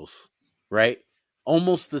Bengals, right?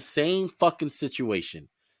 Almost the same fucking situation.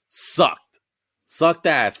 Sucked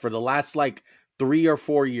ass for the last like 3 or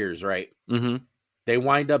 4 years, right? Mm-hmm. They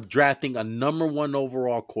wind up drafting a number 1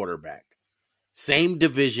 overall quarterback. Same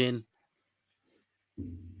division.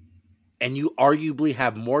 And you arguably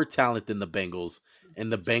have more talent than the Bengals,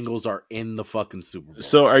 and the Bengals are in the fucking Super Bowl.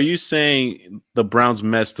 So are you saying the Browns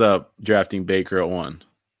messed up drafting Baker at 1?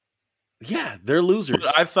 Yeah, they're losers.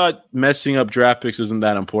 But I thought messing up draft picks isn't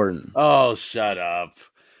that important. Oh, shut up.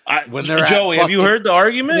 Joey, have you heard the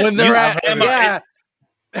argument? When they're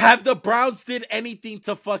have the Browns did anything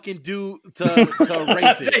to fucking do to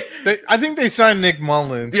erase it? I think they signed Nick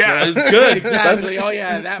Mullins. Yeah, it's good. Exactly.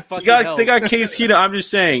 That fucking they got Case Keenum. I'm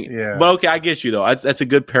just saying. Yeah. But okay, I get you though. That's a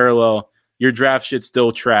good parallel. Your draft shit's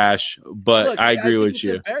still trash, but look, I agree with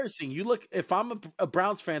you. It's embarrassing. You look. If I'm a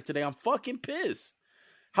Browns fan today, I'm fucking pissed.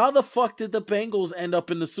 How the fuck did the Bengals end up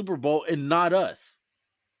in the Super Bowl and not us?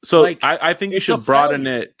 So I think you should broaden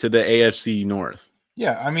it to the AFC North.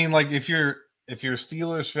 Yeah, I mean, like if you're a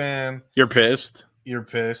Steelers fan, you're pissed.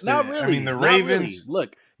 Not really. I mean, the Ravens. Really.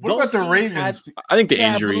 Look, what about the Ravens? I think the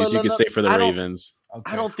injuries you could say for the Ravens.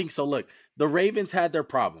 I don't think so. Look, the Ravens had their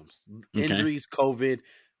problems: injuries, COVID,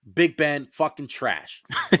 Big Ben, fucking trash.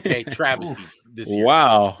 Okay, travesty this year.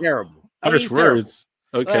 Wow, terrible. Harsh words.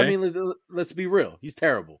 Okay, I mean, let's be real. He's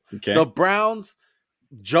terrible. Okay. The Browns.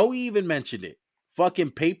 Joey even mentioned it.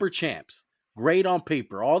 Fucking paper champs. Great on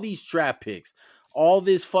paper. All these draft picks. All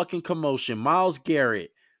this fucking commotion. Myles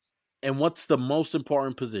Garrett. And what's the most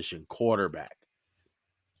important position? Quarterback.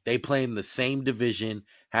 They play in the same division.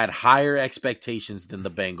 Had higher expectations than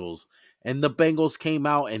the Bengals. And the Bengals came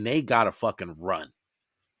out and they got a fucking run.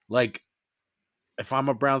 Like, if I'm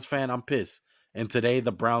a Browns fan, I'm pissed. And today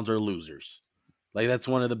the Browns are losers. Like, that's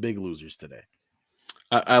one of the big losers today.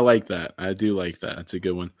 I like that. I do like that. That's a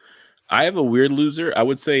good one. I have a weird loser. I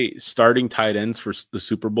would say starting tight ends for the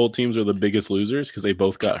Super Bowl teams are the biggest losers because they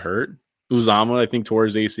both got hurt. Uzama, I think, tore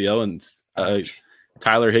his ACL, and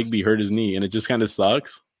Tyler Higbee hurt his knee, and it just kind of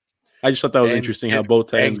sucks. I just thought that was interesting how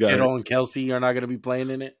both tight ends got hurt. And Kelsey are not going to be playing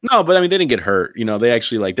in it? No, but I mean, they didn't get hurt. You know, they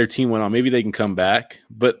actually, like, their team went on. Maybe they can come back.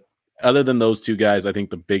 But other than those two guys, I think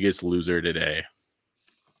the biggest loser today,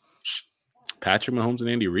 Patrick Mahomes and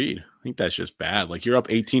Andy Reid. I think that's just bad. Like, you're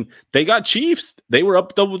up 18. They got Chiefs. They were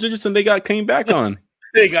up double digits and came back on.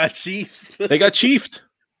 They got Chiefs. They got Chiefed.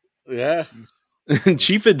 Yeah.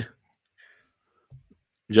 Chiefed.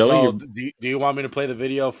 Joey, So, do you want me to play the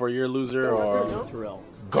video for your loser or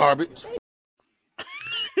Garbage.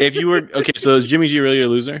 if you were okay, so is Jimmy G really your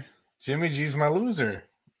loser? Jimmy G's my loser.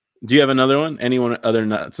 Do you have another one? Anyone other than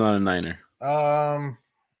that's not a Niner?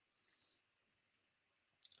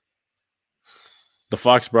 The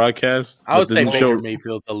Fox broadcast. I would say Baker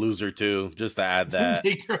Mayfield's a loser too, just to add that.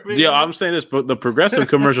 Yeah, I'm saying this, but the progressive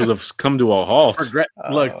commercials have come to a halt.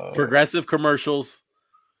 Look, progressive commercials.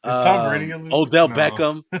 Is Tom Brady Odell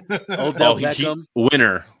Beckham. Beckham.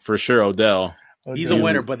 Winner for sure, Odell. He's a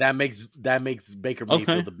winner, but that makes Baker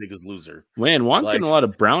Mayfield the biggest loser. Man, Juan's getting a lot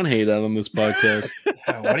of brown hate out on this podcast.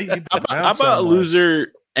 How about a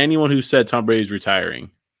loser? Anyone who said Tom Brady's retiring?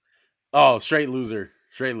 Oh, straight loser.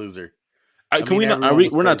 Straight loser. Can we not?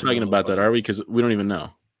 We're not talking about that, are we? Because we don't even know,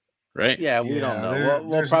 right? Yeah, we don't know.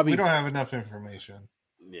 We'll probably we don't have enough information.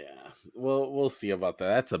 Yeah, we'll see about that.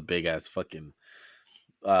 That's a big ass fucking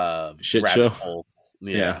shit show. Hole.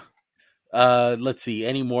 Yeah. Let's see.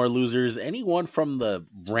 Any more losers? Anyone from the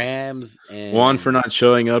Rams? And Juan for not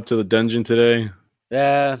showing up to the dungeon today.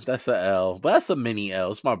 Yeah, that's a L, but that's a mini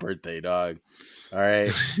L. It's my birthday, dog. All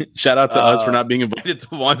right. Shout out to us for not being invited to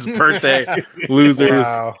Juan's birthday. Losers.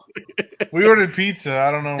 Wow. We ordered pizza.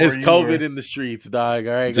 I don't know. It's COVID in the streets, dog.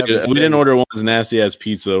 All right. Dude, we didn't order Juan's nasty ass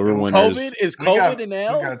pizza. We're winners. Is COVID an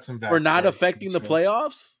L for not affecting the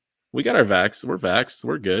playoffs? We got our vax. We're vaxxed.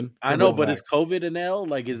 We're good. I know, but is COVID an L?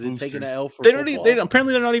 Like, is it taking an L for apparently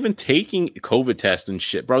they're not even taking COVID tests and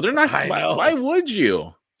shit, bro. They're not. Why would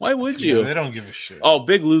you? Why would you? They don't give a shit. Oh,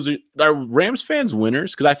 big loser. Are Rams fans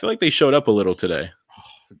winners? Because I feel like they showed up a little today.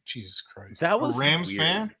 Oh, Jesus Christ. That was a Rams weird.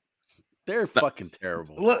 fan? They're fucking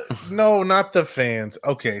terrible. Look, no, not the fans.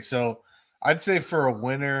 Okay, so I'd say for a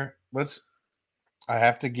winner, I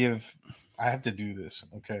have to do this,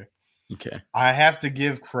 okay? Okay. I have to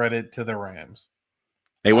give credit to the Rams.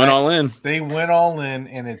 They went all in. They went all in,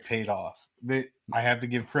 and it paid off. I have to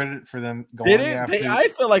give credit for them going after I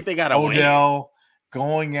feel like they got Odell,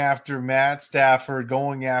 going after Matt Stafford,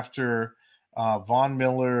 going after Von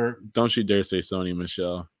Miller. Don't you dare say Sony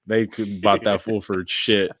Michel. They could bought that fool for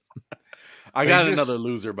shit. I got another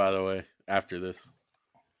loser, by the way, after this.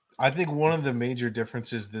 I think one of the major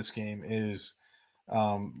differences this game is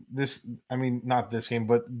not this game,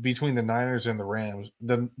 but between the Niners and the Rams.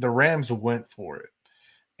 The Rams went for it.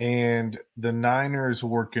 And the Niners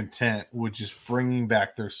were content with just bringing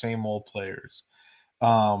back their same old players. With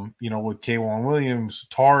K'Wan Williams,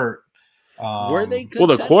 Tart. Were they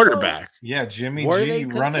content, the quarterback? Yeah, Jimmy G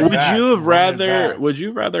running would back. Would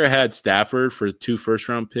you rather had Stafford for 2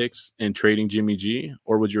 first-round picks and trading Jimmy G,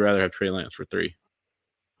 or would you rather have Trey Lance for 3?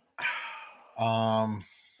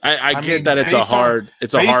 I get that it's a hard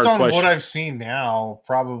question. Based on what I've seen now,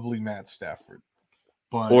 probably Matt Stafford.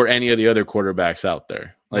 Or any of the other quarterbacks out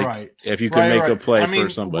there. Like, if you could make a play for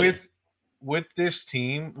somebody. With this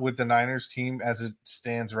team, with the Niners team as it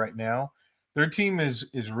stands right now, their team is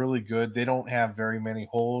really good. They don't have very many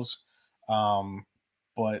holes.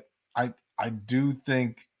 But I do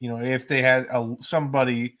think, if they had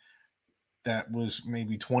somebody that was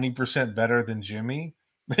maybe 20% better than Jimmy,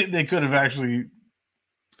 they could have actually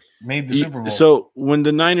made the Super Bowl. So when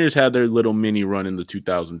the Niners had their little mini run in the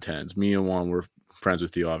 2010s, me and Juan were friends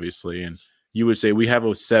with you, obviously, and you would say we have a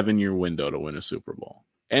 7-year window to win a Super Bowl,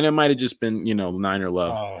 and it might have just been Niner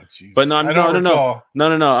love. Oh, geez. But no.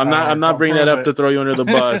 I'm not bringing that up to throw you under the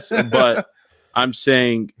bus, but I'm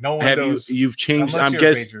saying no windows. You've changed. I'm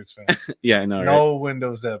guessing. Yeah, I know. No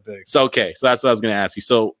windows that big. So okay, so that's what I was going to ask you.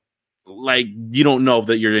 So you don't know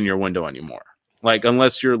that you're in your window anymore,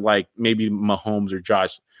 unless you're maybe Mahomes or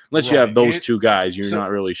Josh. Unless you have those two guys, you're not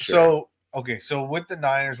really sure. So with the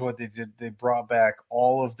Niners, what they did, they brought back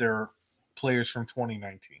all of their players from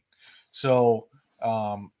 2019. So,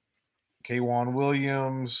 K'Wan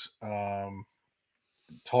Williams,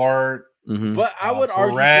 Tart. Mm-hmm. But I would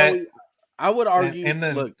argue, Joey, and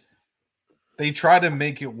then look, they tried to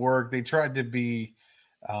make it work. They tried to be,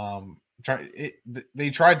 they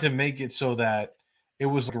tried to make it so that it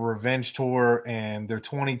was like a revenge tour, and their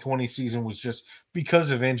 2020 season was just because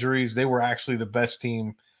of injuries. They were actually the best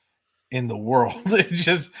team in the world. It's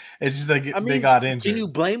just they got injured. Can you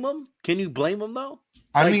blame them? Can you blame them though?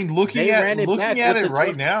 Looking at it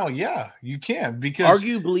right now, yeah, you can, because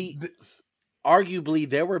arguably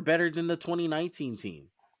they were better than the 2019 team.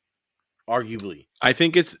 Arguably, I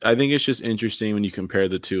think it's just interesting when you compare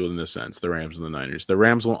the two in this sense, the Rams and the Niners. The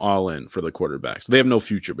Rams went all in for the quarterbacks. They have no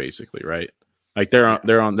future, basically, right?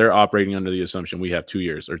 They're operating under the assumption we have 2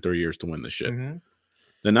 years or 3 years to win the shit. Mm-hmm.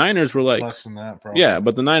 The Niners were like less than that, probably. Yeah,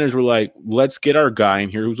 but the Niners were like, let's get our guy in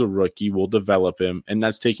here who's a rookie. We'll develop him, and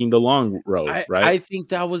that's taking the long road, right? I think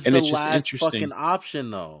that was the last fucking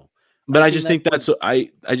option, though. But I just think I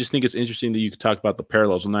just think it's interesting that you could talk about the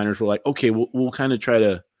parallels. The Niners were like, okay, we'll kind of try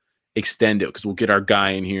to extend it because we'll get our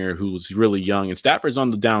guy in here who's really young, and Stafford's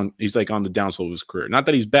on the down. He's like on the downslope of his career. Not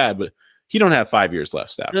that he's bad, but he don't have 5 years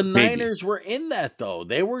left. Stafford. The Niners were in that though.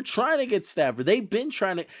 They were trying to get Stafford. They've been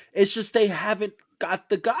trying to. It's just they haven't got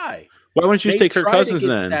the guy. Why don't you just take Kirk Cousins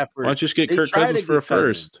then? Stafford. Why don't you just get Kirk Cousins for a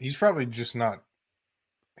first? He's probably just not.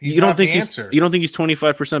 You don't think he's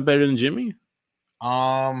 25% better than Jimmy?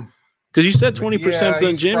 Because you said 20%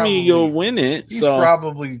 than Jimmy, you'll win it. He's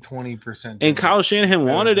probably 20%. And Kyle Shanahan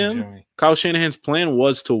wanted him. Jimmy. Kyle Shanahan's plan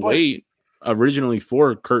was to wait originally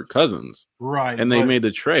for Kirk Cousins, right? And they made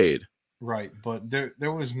the trade, right? But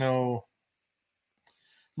there was no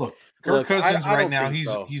look. Kirk Cousins right now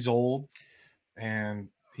he's old and.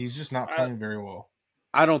 He's just not playing very well.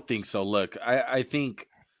 I don't think so. Look, I think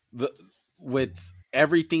with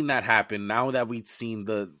everything that happened, now that we've seen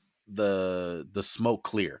the smoke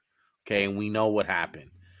clear, okay, and we know what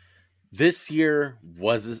happened. This year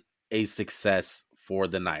was a success for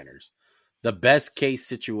the Niners. The best case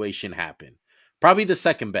situation happened. Probably the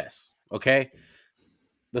second best, okay?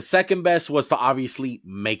 The second best was to obviously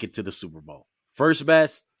make it to the Super Bowl. First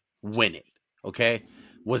best, win it, okay?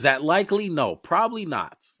 Was that likely? No, probably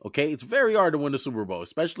not. Okay, it's very hard to win the Super Bowl,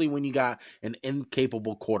 especially when you got an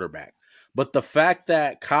incapable quarterback. But the fact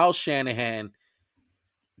that Kyle Shanahan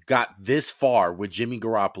got this far with Jimmy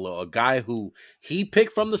Garoppolo, a guy who he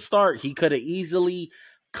picked from the start, he could have easily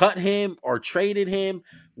cut him or traded him,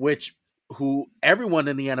 who everyone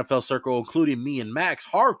in the NFL circle, including me and Max,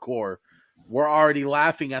 hardcore, were already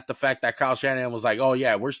laughing at the fact that Kyle Shanahan was like, oh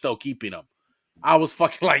yeah, we're still keeping him. I was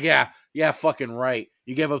fucking like, yeah, fucking right.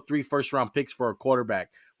 You gave up 3 first-round picks for a quarterback.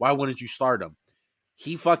 Why wouldn't you start him?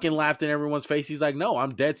 He fucking laughed in everyone's face. He's like, no,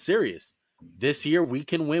 I'm dead serious. This year, we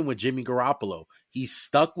can win with Jimmy Garoppolo. He's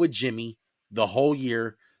stuck with Jimmy the whole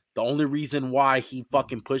year. The only reason why he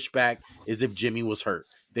fucking pushed back is if Jimmy was hurt.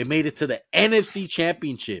 They made it to the NFC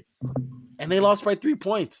Championship, and they lost by 3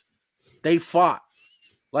 points. They fought.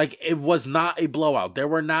 Like, it was not a blowout. They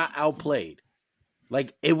were not outplayed.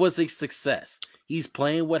 Like, it was a success. He's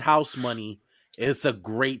playing with house money. It's a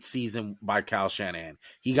great season by Kyle Shanahan.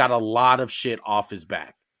 He got a lot of shit off his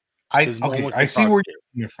back. I see where you're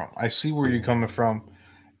coming from. I see where you're coming from,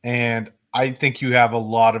 and I think you have a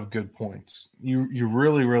lot of good points. You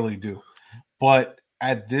really, really do. But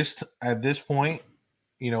at this point,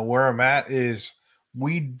 where I'm at is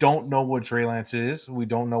we don't know what Trey Lance is. We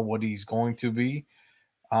don't know what he's going to be.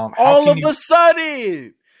 All of a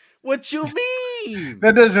sudden, what you mean?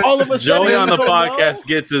 That doesn't. All of a sudden, Joey on the podcast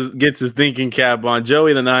gets his thinking cap on.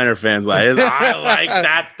 Joey, the Niner fans, I like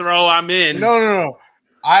that throw. I'm in. No.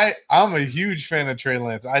 I'm a huge fan of Trey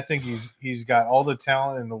Lance. I think he's got all the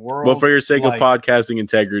talent in the world. But for your sake of podcasting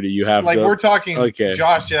integrity, you have we're talking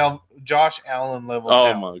Josh Allen level.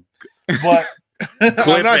 Oh talent. my god! But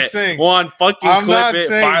I'm not saying I'm not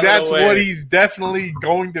saying that's what he's definitely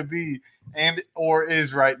going to be or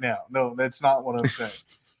is right now. No, that's not what I'm saying.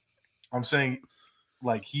 I'm saying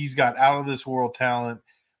he's got out of this world talent.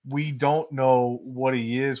 We don't know what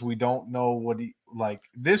he is. We don't know what he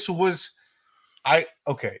this was.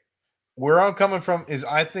 Where I'm coming from is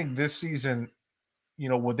I think this season,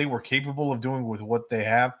 what they were capable of doing with what they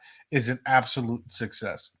have is an absolute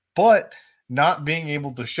success. But not being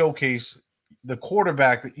able to showcase the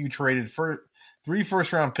quarterback that you traded for 3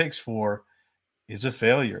 first-round picks for is a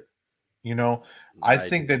failure. I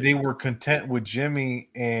think that they were content with Jimmy,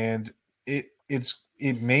 and it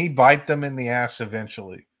may bite them in the ass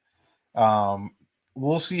eventually.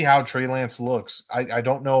 We'll see how Trey Lance looks. I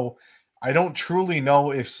don't know. I don't truly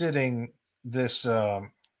know if sitting this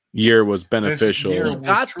year was beneficial. He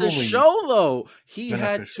got the show, though. He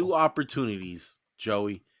had 2 opportunities,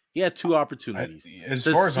 Joey. He had 2 opportunities as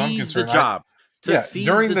far as I'm concerned. The job.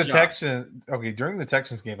 During the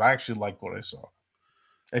Texans game, I actually like what I saw.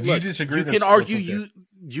 If you disagree, you can argue.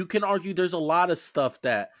 You can argue. There's a lot of stuff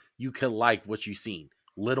that you can like what you've seen.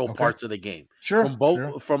 Parts of the game,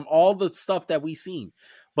 from all the stuff that we've seen.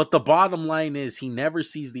 But the bottom line is he never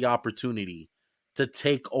sees the opportunity to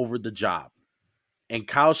take over the job. And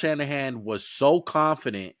Kyle Shanahan was so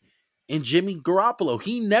confident in Jimmy Garoppolo.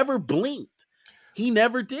 He never blinked. He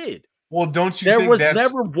never did. Well, don't you there think was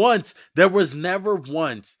never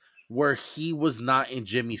once where he was not in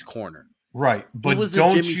Jimmy's corner. Right. But he was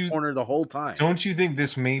in Jimmy's corner the whole time. Don't you think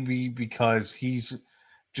this may be because he's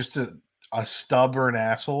just a stubborn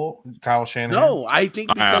asshole, Kyle Shanahan? No, I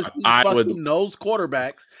think because he fucking knows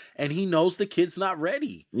quarterbacks and he knows the kid's not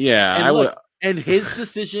ready. Yeah, and look, and his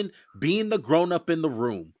decision being the grown up in the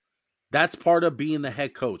room. That's part of being the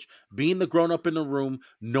head coach. Being the grown up in the room,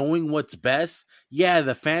 knowing what's best. Yeah,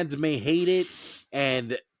 the fans may hate it,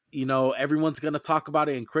 and everyone's gonna talk about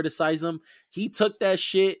it and criticize him. He took that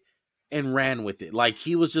shit and ran with it. Like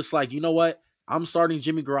he was just like, you know what? I'm starting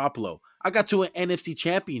Jimmy Garoppolo. I got to an NFC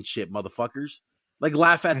championship, motherfuckers. Like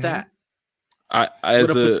laugh at that.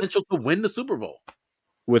 With a potential to win the Super Bowl.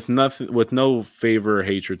 With no favor or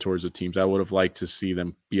hatred towards the teams, I would have liked to see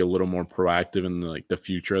them be a little more proactive in the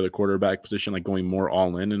future of the quarterback position, like going more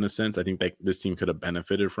all in a sense. I think that this team could have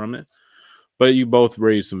benefited from it. But you both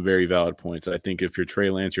raised some very valid points. I think if you're Trey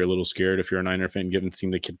Lance, you're a little scared if you're a Niner fan, you haven't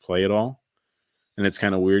seen the kid play at all. And it's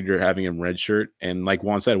kind of weird you're having him redshirt. And like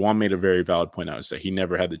Juan said, Juan made a very valid point out, is that he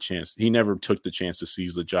never had the chance. He never took the chance to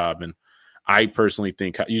seize the job. And I personally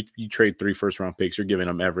think you trade 3 first-round picks, you're giving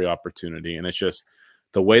them every opportunity. And it's just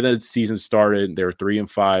the way that the season started, they were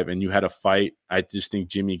 3-5, and you had a fight. I just think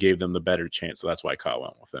Jimmy gave them the better chance. So that's why Kyle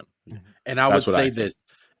went with him. And I would say this,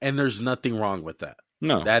 and there's nothing wrong with that.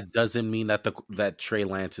 No, that doesn't mean that Trey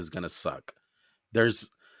Lance is going to suck. There's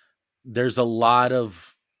a lot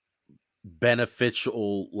of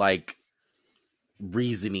beneficial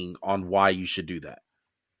reasoning on why you should do that.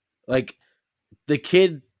 Like the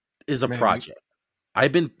kid is a project.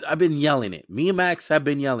 I've been yelling it. Me and Max have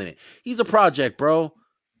been yelling it. He's a project, bro.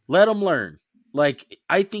 Let him learn. Like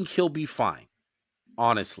I think he'll be fine,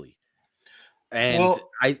 honestly. And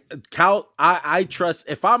I trust.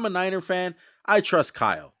 If I'm a Niner fan, I trust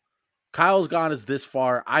Kyle. Kyle's gone us this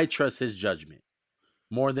far. I trust his judgment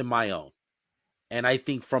more than my own. And I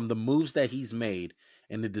think from the moves that he's made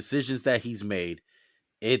and the decisions that he's made,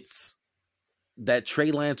 it's that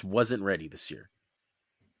Trey Lance wasn't ready this year.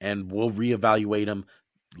 And we'll reevaluate him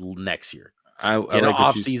next year. Get an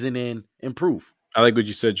offseason in, improve. I like what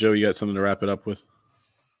you said, Joe. You got something to wrap it up with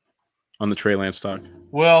on the Trey Lance talk?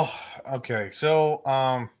 Well, okay. So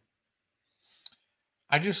I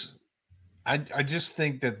just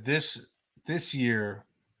think that this year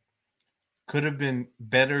could have been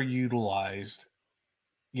better utilized,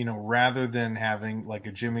 rather than having like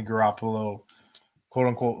a Jimmy Garoppolo, quote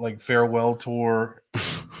unquote, farewell tour.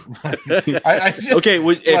 Okay,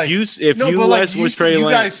 if you was Trey Lance, you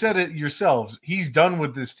guys said it yourselves. He's done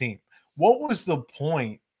with this team. What was the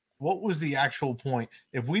point? What was the actual point?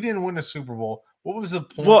 If we didn't win a Super Bowl, what was the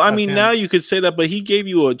point? Well, I mean, now you could say that, but he gave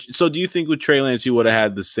you so do you think with Trey Lance you would have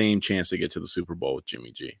had the same chance to get to the Super Bowl with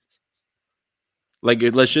Jimmy G? Like,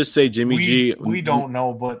 let's just say Jimmy G. We don't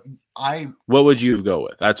know, but what would you go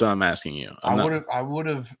with? That's what I'm asking you. I would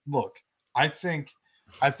have. Look, I think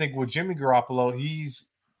with Jimmy Garoppolo,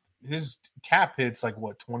 his cap hits like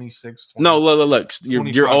what 26. 20, no, look,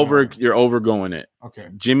 you're overgoing it. Okay,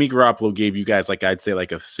 Jimmy Garoppolo gave you guys like I'd say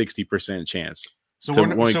like a 60% chance. So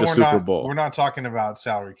we're the Super Bowl. We're not talking about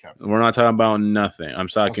salary cap. We're not talking about nothing. I'm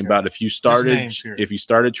talking about if you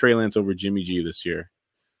started Trey Lance over Jimmy G this year,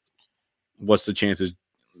 what's the chances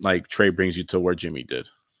like Trey brings you to where Jimmy did?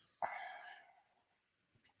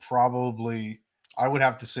 Probably, I would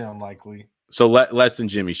have to say unlikely. So less than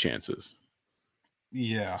Jimmy's chances.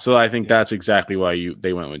 Yeah. So I think that's exactly why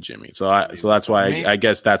they went with Jimmy. So that's why I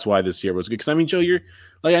guess that's why this year was good. Because I mean, Joe, you're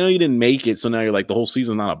like, I know you didn't make it, so now you're like the whole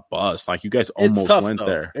season's not a bust. Like you guys almost went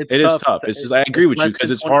there. It is tough. It's just I agree with you because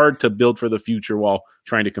it's hard to build for the future while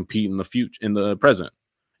trying to compete in the present.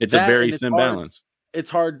 It's a very thin balance. It's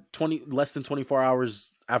hard less than 24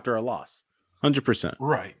 hours after a loss. 100%.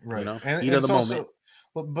 Right. And heat of the moment.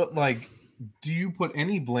 But like, do you put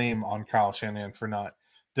any blame on Kyle Shanahan for not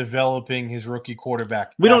developing his rookie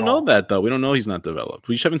quarterback? We don't know that, though. We don't know he's not developed.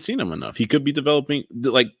 We just haven't seen him enough. He could be developing.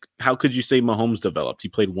 Like, how could you say Mahomes developed? He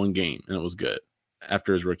played one game, and it was good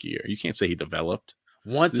after his rookie year. You can't say he developed.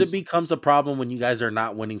 Once it becomes a problem when you guys are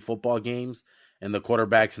not winning football games and the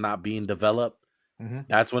quarterback's not being developed,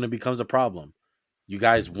 that's when it becomes a problem. You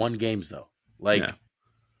guys won games, though.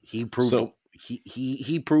 He proved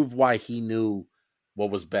he proved why he knew what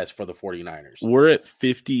was best for the 49ers. We're at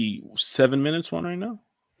 57 minutes right now.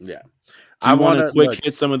 Yeah. I want to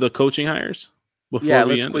hit some of the coaching hires before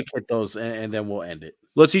we end hit those and then we'll end it.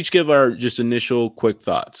 Let's each give our just initial quick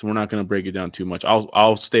thoughts. We're not going to break it down too much.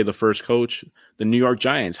 I'll stay the first coach. The New York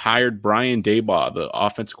Giants hired Brian Daboll, the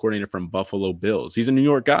offensive coordinator from Buffalo Bills. He's a New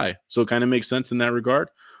York guy, so it kind of makes sense in that regard.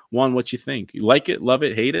 Juan, what you think? You like it, love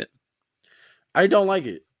it, hate it? I don't like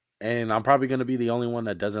it, and I'm probably going to be the only one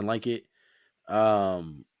that doesn't like it. I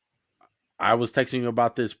was texting you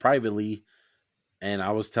about this privately, and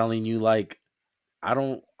I was telling you like I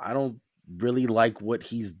don't really like what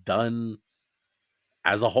he's done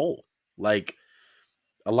as a whole. Like,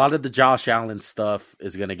 a lot of the Josh Allen stuff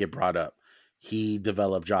is going to get brought up. He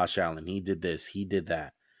developed Josh Allen. He did this. He did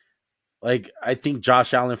that. Like, I think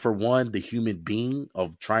Josh Allen, for one, the human being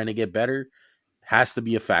of trying to get better, has to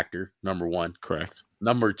be a factor, number one. Correct.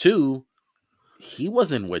 Number two, he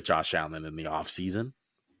wasn't with Josh Allen in the offseason.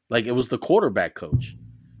 Like, it was the quarterback coach.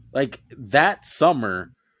 Like, that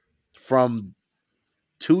summer from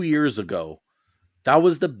 2 years ago, that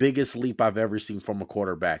was the biggest leap I've ever seen from a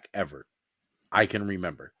quarterback ever. I can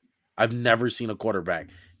remember. I've never seen a quarterback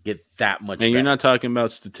get that much better. You're not talking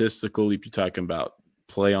about statistical leap. You're talking about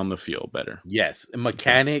play on the field better. Yes.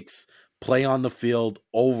 Mechanics, play on the field,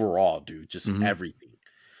 overall, dude. Just everything.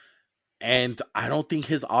 And I don't think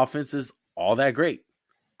his offense is all that great.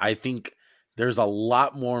 I think there's a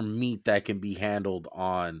lot more meat that can be handled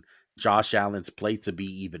on Josh Allen's plate to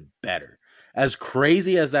be even better. As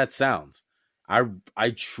crazy as that sounds,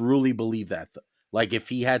 I truly believe that. Like, if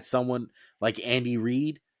he had someone like Andy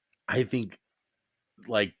Reid, I think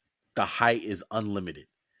like the height is unlimited.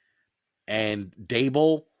 And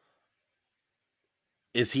Dable,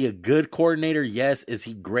 is he a good coordinator? Yes. Is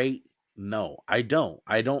he great? No, I don't.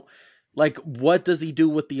 Like, what does he do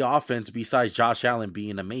with the offense besides Josh Allen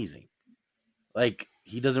being amazing? Like,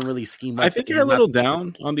 he doesn't really scheme up. I think you're a little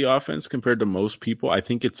down on the offense compared to most people. I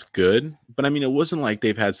think it's good, but I mean, it wasn't like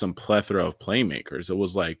they've had some plethora of playmakers. It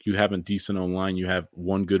was like you have a decent online, you have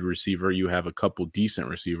one good receiver, you have a couple decent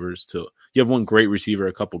receivers, you have one great receiver,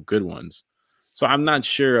 a couple good ones. So I'm not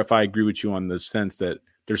sure if I agree with you on the sense that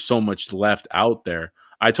there's so much left out there.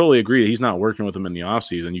 I totally agree that he's not working with him in the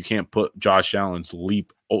offseason. You can't put Josh Allen's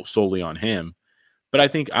leap solely on him. But I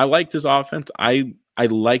think I liked his offense. I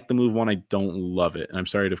like the move one. I don't love it. And I'm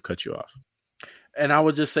sorry to have cut you off. And I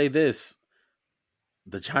would just say this.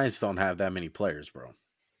 The Giants don't have that many players, bro.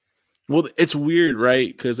 Well, it's weird, right?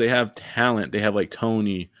 Because they have talent. They have like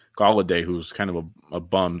Tony Golladay, who's kind of a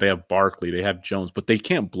bum. They have Barkley. They have Jones. But they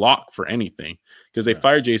can't block for anything because they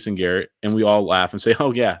fired Jason Garrett. And we all laugh and say,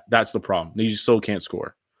 oh, yeah, that's the problem. They just so can't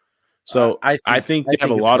score. So I think they have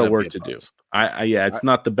a lot of work to do. It's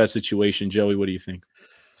not the best situation. Joey, what do you think?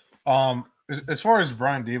 As far as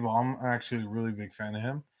Brian Dable, I'm actually a really big fan of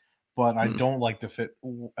him, but I don't like the fit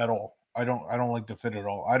at all. I don't like the fit at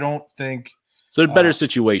all. I don't think so. There are better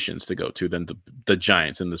situations to go to than the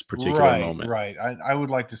Giants in this particular moment. Right. I would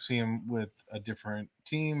like to see him with a different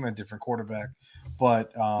team, a different quarterback,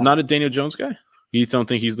 but not a Daniel Jones guy. You don't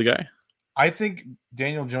think he's the guy? I think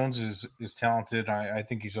Daniel Jones is talented. I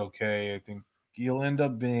think he's okay. I think he'll end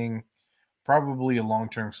up being probably a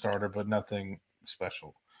long-term starter, but nothing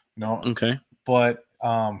special. No. Okay. But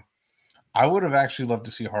I would have actually loved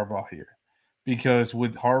to see Harbaugh here because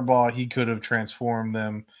with Harbaugh, he could have transformed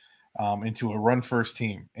them into a run-first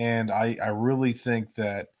team. And I really think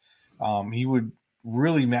that he would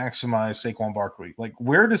really maximize Saquon Barkley. Like,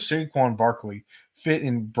 where does Saquon Barkley fit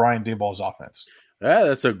in Brian Daboll's offense? Yeah,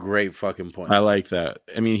 that's a great fucking point. I like that.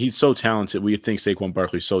 I mean, he's so talented. We think Saquon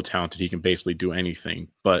Barkley's so talented he can basically do anything.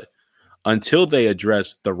 But until they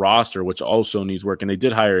address the roster, which also needs work, and they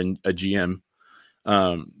did hire a GM,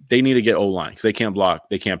 they need to get O-line because they can't block,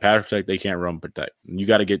 they can't pass protect, they can't run protect. And you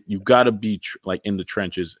got to be like in the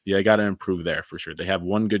trenches. Yeah, I got to improve there for sure. They have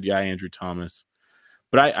one good guy, Andrew Thomas.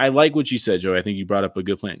 But I like what you said, Joey. I think you brought up a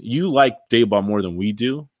good plan. You like Daboll more than we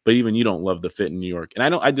do, but even you don't love the fit in New York.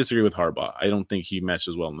 And I disagree with Harbaugh. I don't think he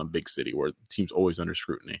meshes well in a big city where the team's always under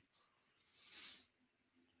scrutiny.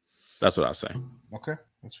 That's what I'll say. Okay,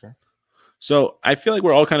 that's fair. So I feel like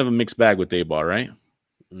we're all kind of a mixed bag with Daboll, right?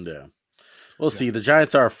 Yeah. We'll see. The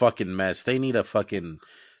Giants are a fucking mess. They need a fucking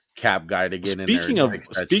cap guy to get in there.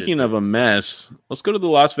 Speaking of a mess, let's go to the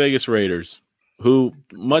Las Vegas Raiders, who,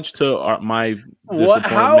 much to my disappointment,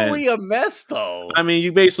 how are we a mess though? I mean,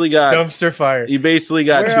 you basically got dumpster fire. You basically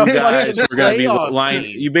got two guys who are going to be lining.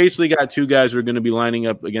 You basically got two guys who are going to be lining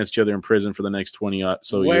up against each other in prison for the next 20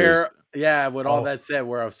 years. Yeah, with all that said,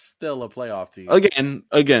 we're still a playoff team.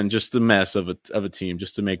 Again, just a mess of a team,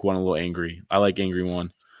 just to make one a little angry. I like angry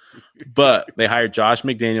one. But they hired Josh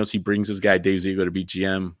McDaniels. He brings his guy Dave Ziegler to be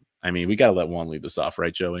GM. I mean, we got to let Juan lead this off,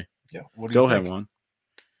 right, Joey? Yeah. Go ahead, Juan.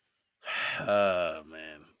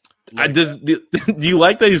 Man. Do you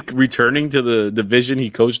like that he's returning to the division he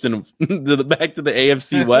coached in back to the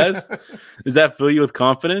AFC West? Does that fill you with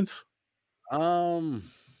confidence? Like,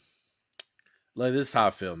 this is how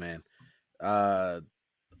I feel, man. I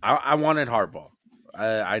wanted Harbaugh.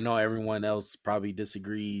 I know everyone else probably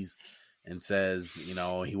disagrees and says,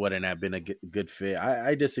 he wouldn't have been a good fit.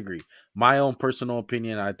 I disagree. My own personal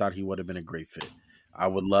opinion, I thought he would have been a great fit. I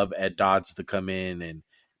would love Ed Dodds to come in, and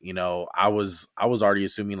I was already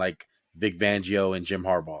assuming like Vic Fangio and Jim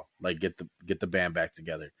Harbaugh. Like get the band back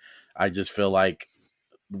together. I just feel like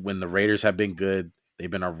when the Raiders have been good, they've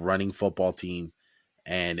been a running football team,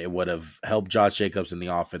 and it would have helped Josh Jacobs in the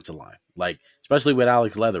offensive line, like especially with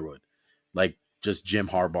Alex Leatherwood, like just Jim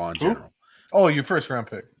Harbaugh in general. Oh, your first round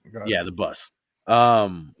pick. Yeah, the bust.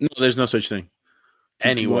 No, there's no such thing.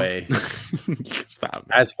 Anyway, stop.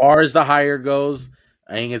 As far as the hire goes,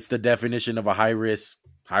 I think it's the definition of a high risk,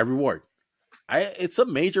 high reward. It's a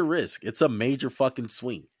major risk. It's a major fucking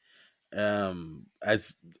swing.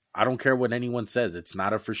 As I don't care what anyone says, it's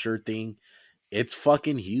not a for sure thing. It's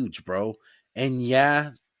fucking huge, bro. And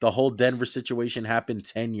yeah, the whole Denver situation happened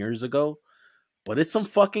 10 years ago, but it's some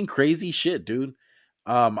fucking crazy shit, dude.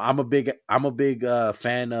 I'm a big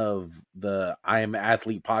fan of the I Am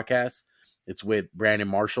Athlete podcast. It's with Brandon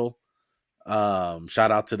Marshall.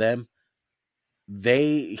 Shout out to them.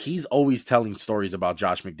 He's always telling stories about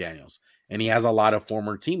Josh McDaniels, and he has a lot of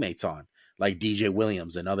former teammates on, like DJ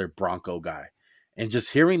Williams, another Bronco guy. And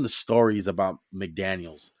just hearing the stories about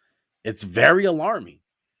McDaniels, it's very alarming.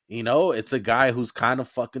 You know, it's a guy who's kind of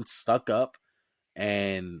fucking stuck up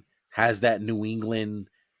and has that New England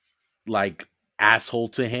like asshole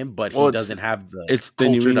to him, but he doesn't have the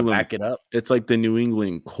culture to back it up. It's like the New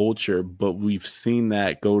England culture, but we've seen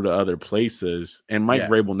that go to other places. And Mike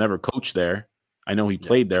Vrabel never coached there. I know he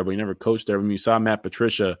played there, but he never coached there. When you saw Matt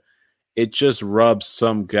Patricia, it just rubs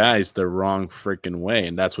some guys the wrong freaking way,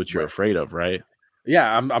 and that's what you're afraid of, right?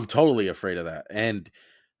 Yeah, I'm totally afraid of that. And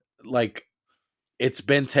like, it's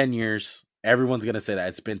been 10 years. Everyone's gonna say that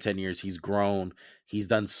it's been 10 years. He's grown. He's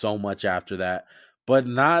done so much after that. But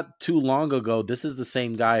not too long ago, this is the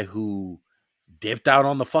same guy who dipped out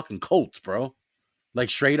on the fucking Colts, bro.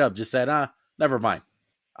 Like straight up, just said, never mind.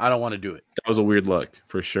 I don't want to do it. That was a weird look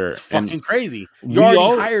for sure. It's fucking crazy. You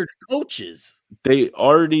already hired coaches. They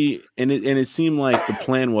already, and it seemed like the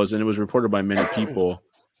plan was, and it was reported by many people,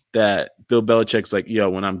 that Bill Belichick's like, yo,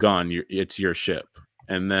 when I'm gone, it's your ship.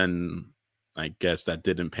 And then I guess that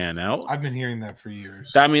didn't pan out. I've been hearing that for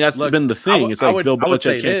years. I mean, that's been the thing. It's like Bill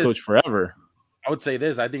Belichick can't coach forever. I would say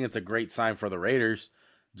this. I think it's a great sign for the Raiders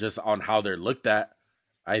just on how they're looked at.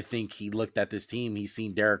 I think he looked at this team. He's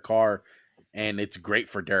seen Derek Carr, and it's great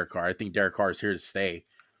for Derek Carr. I think Derek Carr is here to stay,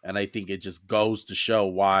 and I think it just goes to show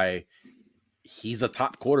why he's a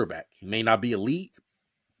top quarterback. He may not be elite,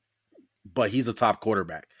 but he's a top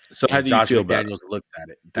quarterback. So how do you feel about it? Looks at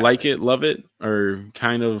it. Like it, love it, or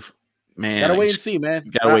kind of, man? Gotta wait and see,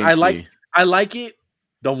 man. I like it.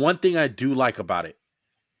 The one thing I do like about it,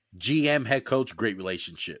 GM, head coach, great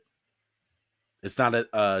relationship. It's not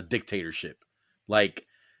a dictatorship like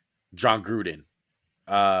John Gruden,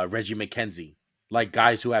 Reggie McKenzie, like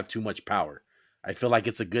guys who have too much power. I feel like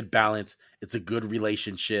it's a good balance. It's a good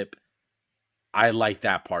relationship. I like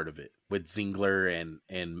that part of it with Ziegler and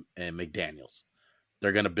McDaniels.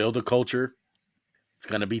 They're going to build a culture. It's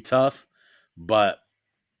going to be tough, but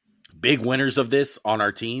big winners of this on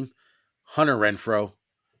our team, Hunter Renfrow.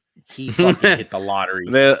 He fucking hit the lottery.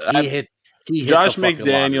 Josh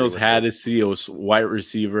McDaniels had to see a white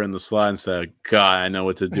receiver in the slot and said, God, I know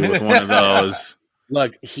what to do with one of those.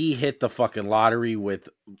 Look, he hit the fucking lottery with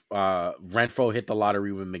Renfrow hit the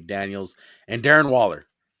lottery with McDaniels and Darren Waller.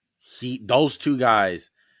 Those two guys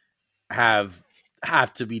have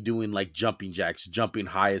to be doing like jumping jacks, jumping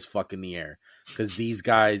high as fuck in the air. Because these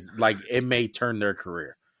guys, like, it may turn their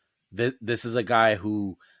career. This is a guy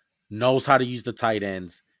who knows how to use the tight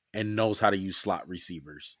ends and knows how to use slot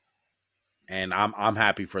receivers. And I'm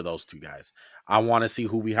happy for those two guys. I want to see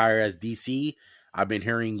who we hire as DC. I've been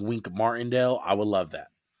hearing Wink Martindale. I would love that.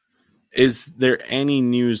 Is there any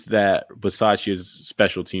news that Bisaccia is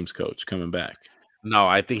special teams coach coming back? No,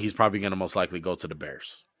 I think he's probably going to most likely go to the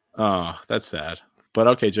Bears. Oh, that's sad. But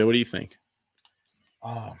okay, Joe, what do you think?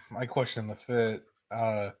 I question the fit.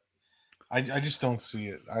 I just don't see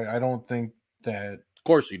it. I don't think that. Of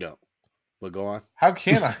course you don't. But go on. How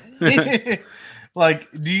can I?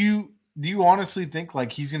 Like, do you honestly think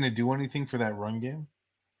like he's going to do anything for that run game?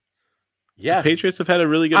 Yeah, the Patriots have had a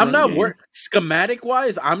really good. I'm not worried. Schematic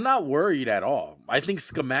wise, I'm not worried at all. I think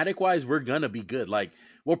schematic wise, we're gonna be good. Like,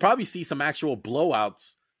 we'll probably see some actual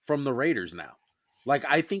blowouts from the Raiders now. Like,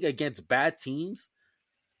 I think against bad teams,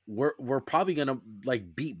 we're probably gonna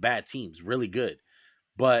like beat bad teams really good.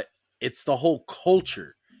 But it's the whole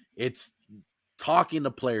culture. It's talking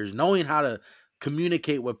to players, knowing how to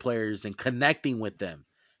communicate with players and connecting with them.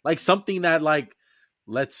 Like something that like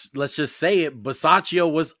let's just say it,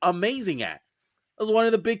 Bisaccia was amazing at. That was one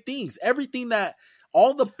of the big things. Everything that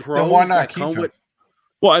all the pros why not that keep come him? with.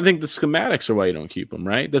 Well, I think the schematics are why you don't keep them,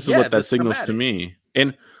 right? This is what that signals to me.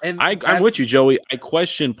 And I'm with you, Joey. I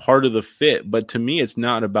question part of the fit, but to me, it's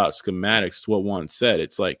not about schematics. It's what Juan said.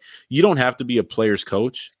 It's like you don't have to be a player's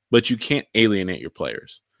coach, but you can't alienate your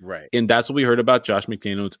players. Right. And that's what we heard about Josh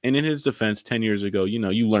McDaniels. And in his defense, 10 years ago,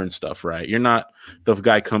 you learn stuff, right? You're not the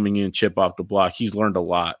guy coming in, chip off the block. He's learned a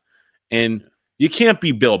lot. And you can't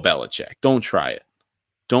be Bill Belichick. Don't try it.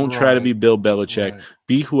 Don't try to be Bill Belichick. Right.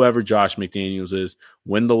 Be whoever Josh McDaniels is.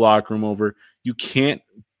 Win the locker room over. You can't.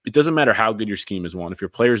 It doesn't matter how good your scheme is, Juan. If your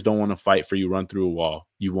players don't want to fight for you, run through a wall,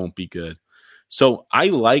 you won't be good. So I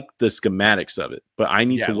like the schematics of it, but I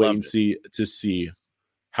need to wait and see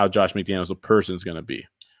how Josh McDaniels, the person, is going to be.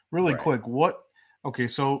 Really quick, okay,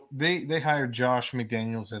 so they hired Josh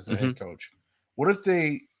McDaniels as the head coach. What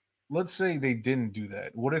if let's say they didn't do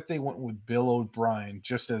that? What if they went with Bill O'Brien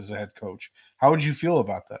just as a head coach? How would you feel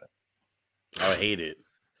about that? I would hate it.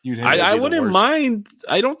 I wouldn't mind.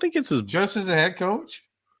 I don't think it's just as a head coach.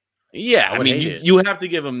 Yeah, I mean, you have to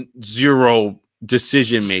give him zero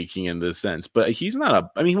decision making in this sense, but he's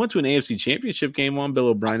not he went to an AFC Championship game on Bill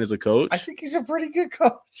O'Brien as a coach. I think he's a pretty good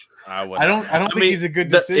coach. I don't think he's a good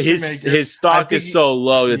decision maker. His stock is so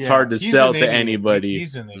low; it's hard to sell to anybody.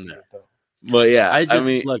 He's an idiot, though. But yeah, I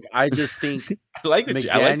just think I like McDaniels.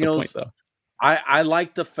 I like the point, though. I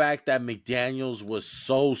like the fact that McDaniels was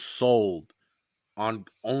so sold on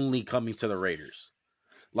only coming to the Raiders.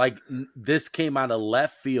 Like, this came out of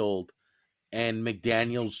left field, and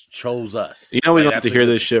McDaniels chose us. We don't have to hear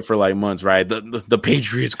this shit for like months, right? The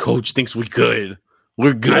Patriots coach thinks we good.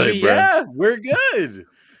 We're good, bro. Yeah, we're good.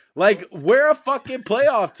 Like, we're a fucking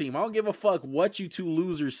playoff team. I don't give a fuck what you two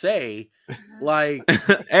losers say. Like,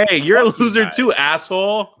 hey, you're a loser too,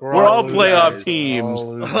 asshole. We're all playoff teams.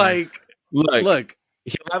 Like, look,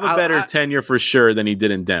 he'll have a better tenure for sure than he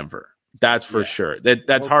did in Denver. That's for sure.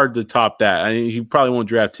 That's hard to top that. I mean, he probably won't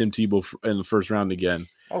draft Tim Tebow in the first round again.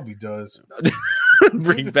 I hope he does.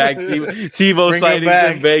 Bring back Tebow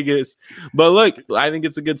sightings in Vegas. But look, I think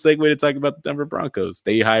it's a good segue to talk about the Denver Broncos.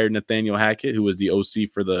 They hired Nathaniel Hackett, who was the OC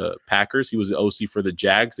for the Packers. He was the OC for the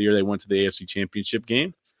Jags the year they went to the AFC Championship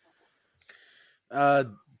game.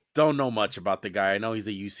 Don't know much about the guy. I know he's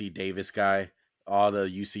a UC Davis guy. All the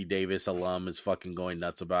UC Davis alum is fucking going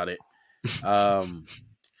nuts about it.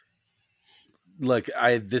 Look,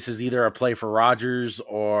 this is either a play for Rodgers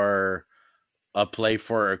or a play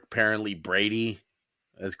for apparently Brady.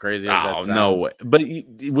 As crazy as that sounds. No way. But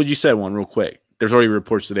what you said, one real quick. There's already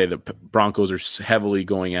reports today that Broncos are heavily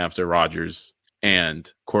going after Rodgers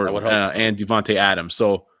and and Devontae Adams.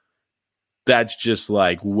 So that's just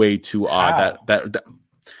like way too odd. That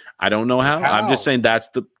I don't know how. I'm just saying that's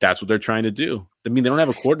what they're trying to do. I mean, they don't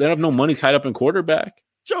have no money tied up in quarterback.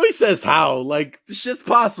 Joey says how? Like, this shit's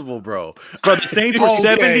possible, bro. But the Saints were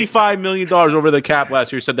 $75 million over the cap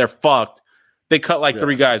last year. Said they're fucked. They cut like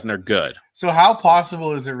 3 guys and they're good. So how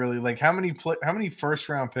possible is it really? Like, how many first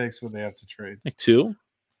round picks would they have to trade? Like 2.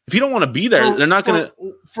 If you don't want to be there, they're not going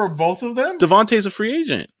to. For both of them? Devontae's a free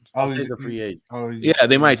agent. He's a free agent. Yeah,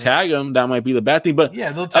 they might tag him. That might be the bad thing. But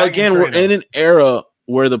they'll tag again, we're in an era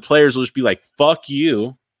where the players will just be like, fuck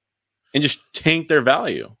you, and just tank their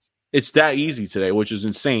value. It's that easy today, which is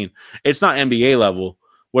insane. It's not NBA level,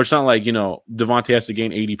 where it's not like, Devontae has to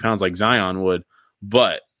gain 80 pounds like Zion would,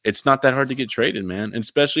 but it's not that hard to get traded, man. And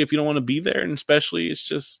especially if you don't want to be there, and especially it's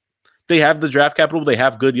just they have the draft capital, they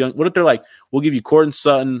have good young. What if they're like, we'll give you Courtland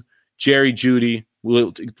Sutton, Jerry Jeudy,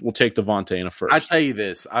 we'll take Devontae in a first. I tell you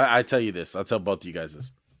this. I tell you this. I'll tell both of you guys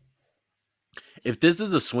this. If this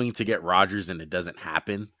is a swing to get Rodgers and it doesn't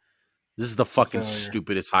happen, this is the fucking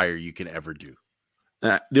stupidest hire you can ever do.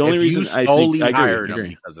 The only reason I think I hired him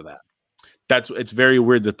because of that. It's very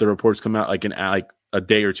weird that the reports come out like a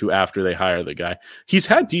day or two after they hire the guy. He's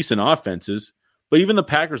had decent offenses, but even the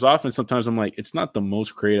Packers offense, sometimes I'm like, it's not the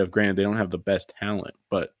most creative. Granted, they don't have the best talent,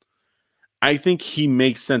 but I think he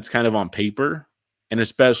makes sense kind of on paper, and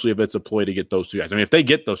especially if it's a ploy to get those 2 guys. I mean, if they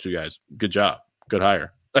get those 2 guys, good job. Good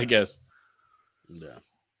hire, I guess. Yeah.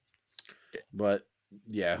 But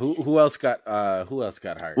yeah, who else got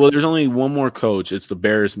hired? Well, there's only one more coach. It's the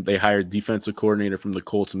Bears. They hired defensive coordinator from the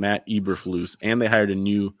Colts, Matt Eberflus, and they hired a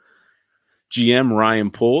new GM,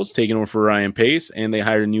 Ryan Poles, taking over for Ryan Pace, and they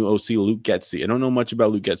hired a new OC, Luke Getsy. I don't know much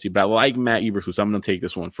about Luke Getsy, but I like Matt Eberflus. I'm going to take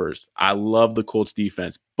this one first. I love the Colts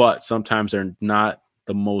defense, but sometimes they're not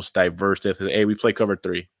the most diverse. They say, hey, we play cover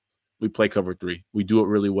 3. We play cover 3. We do it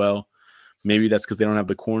really well. Maybe that's because they don't have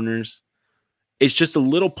the corners. It's just a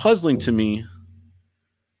little puzzling to me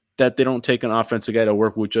that they don't take an offensive guy to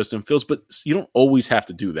work with Justin Fields, but you don't always have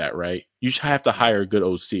to do that, right? You just have to hire a good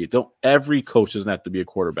OC. Every coach doesn't have to be a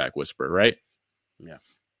quarterback whisperer, right? Yeah.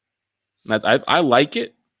 I like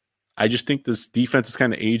it. I just think this defense is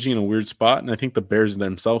kind of aging in a weird spot, and I think the Bears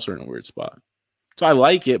themselves are in a weird spot. So I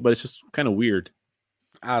like it, but it's just kind of weird.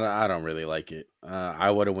 I don't really like it. I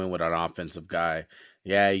would have went with an offensive guy.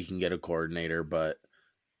 Yeah, you can get a coordinator, but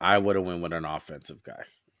I would have went with an offensive guy.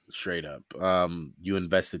 Straight up. You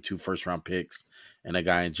invested 2 first-round picks and a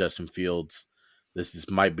guy in Justin Fields.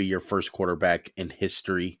 Might be your first quarterback in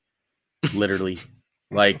history. Literally.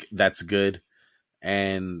 Like, that's good.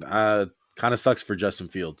 And kind of sucks for Justin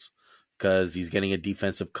Fields because he's getting a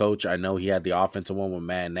defensive coach. I know he had the offensive one with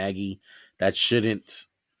Matt Nagy. That shouldn't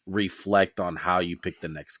reflect on how you pick the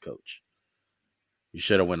next coach. You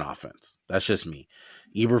should have went offense. That's just me.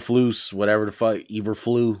 Eberflus, whatever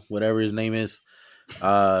his name is.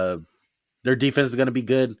 Their defense is going to be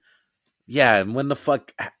good. Yeah, and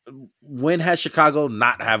when has Chicago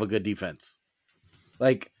not have a good defense?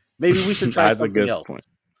 Like, maybe we should try something else. Point.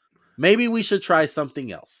 Maybe we should try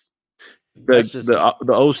something else. The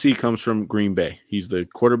OC comes from Green Bay. He's the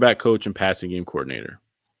quarterback coach and passing game coordinator.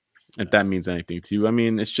 If that means anything to you. I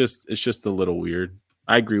mean, it's just a little weird.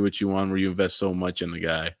 I agree with you on where you invest so much in the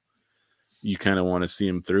guy. You kind of want to see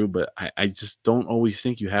him through, but I just don't always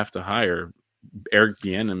think you have to hire Eric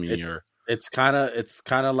Bieniemy It's kind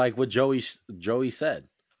of like what Joey said,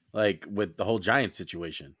 like with the whole Giants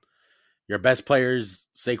situation. Your best player is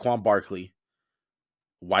Saquon Barkley.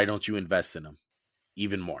 Why don't you invest in him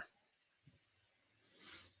even more?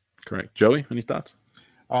 Correct. Joey, any thoughts?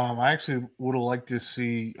 I actually would have liked to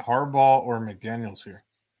see Harbaugh or McDaniels here.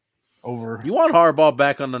 You want Harbaugh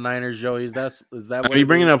back on the Niners, Joey? Is that? Are you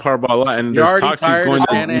bringing up Harbaugh a lot? And there's talks he's going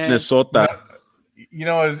to Minnesota. You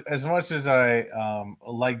know, as much as I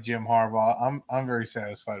like Jim Harbaugh, I'm very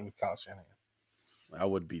satisfied with Kyle Shanahan. I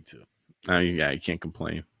would be too. Yeah, you can't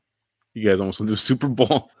complain. You guys almost went to the Super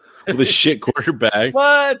Bowl with a shit quarterback.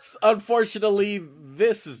 But unfortunately,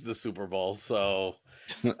 this is the Super Bowl, so.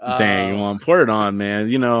 Dang, well, pour it on, man.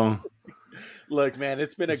 You know, look, man,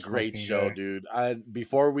 it's been a great show, dude.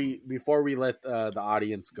 Before we let the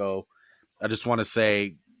audience go, I just want to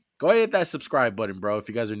say, go ahead and hit that subscribe button, bro. If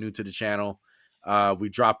you guys are new to the channel, we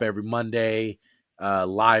drop every Monday,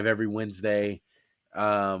 live every Wednesday.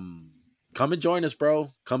 Come and join us,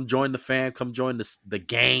 bro. Come join the fam. Come join the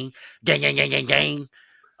gang. Gang.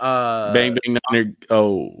 Bang Bang Niner.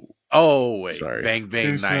 Oh, wait. Sorry. Bang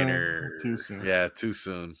Niner. Too soon. Yeah, too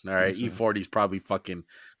soon. All right. E40's probably fucking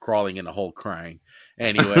crawling in a hole crying.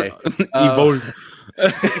 Anyway. E40.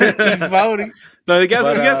 No, you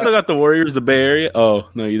guys still got the Warriors, the Bay Area? Oh,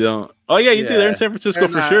 no, you don't. Oh, yeah, you do. They're in San Francisco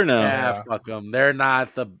for sure now. Yeah, fuck them. They're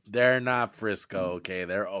not Frisco, okay?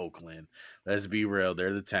 They're Oakland. Let's be real.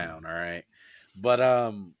 They're the town, all right?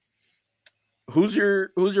 But who's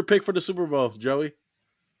your pick for the Super Bowl, Joey?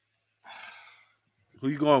 Who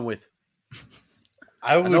you going with?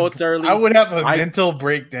 I know it's early. I would have a mental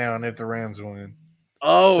breakdown if the Rams win.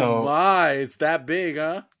 Oh my, it's that big,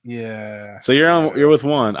 huh? Yeah. So you're with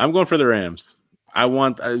one. I'm going for the Rams. I'm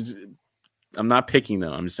not picking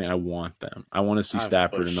them. I'm just saying I want them. I want to see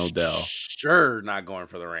Stafford and Odell. Sure, not going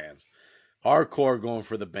for the Rams. Hardcore going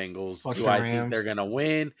for the Bengals. Do I think they're gonna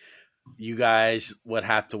win? You guys would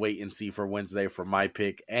have to wait and see for Wednesday for my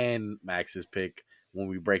pick and Max's pick when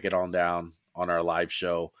we break it on down on our live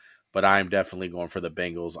show, but I'm definitely going for the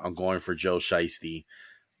Bengals. I'm going for Joe Shiesty.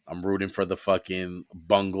 I'm rooting for the fucking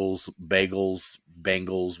Bengals,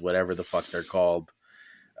 whatever the fuck they're called.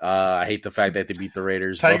 I hate the fact that they beat the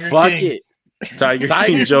Raiders, but fuck it. Tiger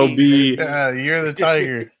King, Joe B. You're the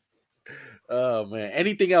Tiger. Oh, man.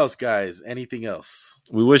 Anything else, guys? Anything else?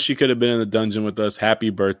 We wish you could have been in the dungeon with us. Happy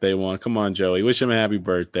birthday, Juan. Come on, Joey. Wish him a happy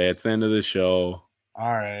birthday. It's the end of the show.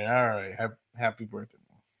 All right. Happy birthday.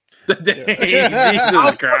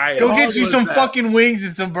 Jesus Christ. Go get you some fucking wings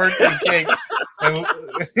and some birthday cake. And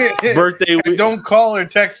don't call or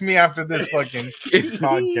text me after this fucking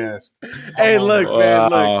podcast. Hey, look,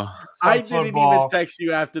 man, look. I didn't even text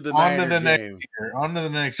you after the Niners game. On to the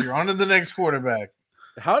next year. On to the next quarterback.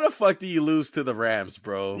 How the fuck do you lose to the Rams,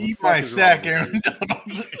 bro? Eat my sack, Aaron Donald.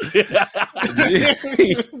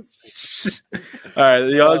 All right,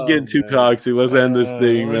 y'all getting too toxic. Let's end this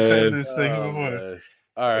thing, man. End this thing before.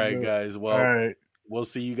 All right, guys. Well, we'll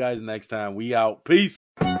see you guys next time. We out. Peace.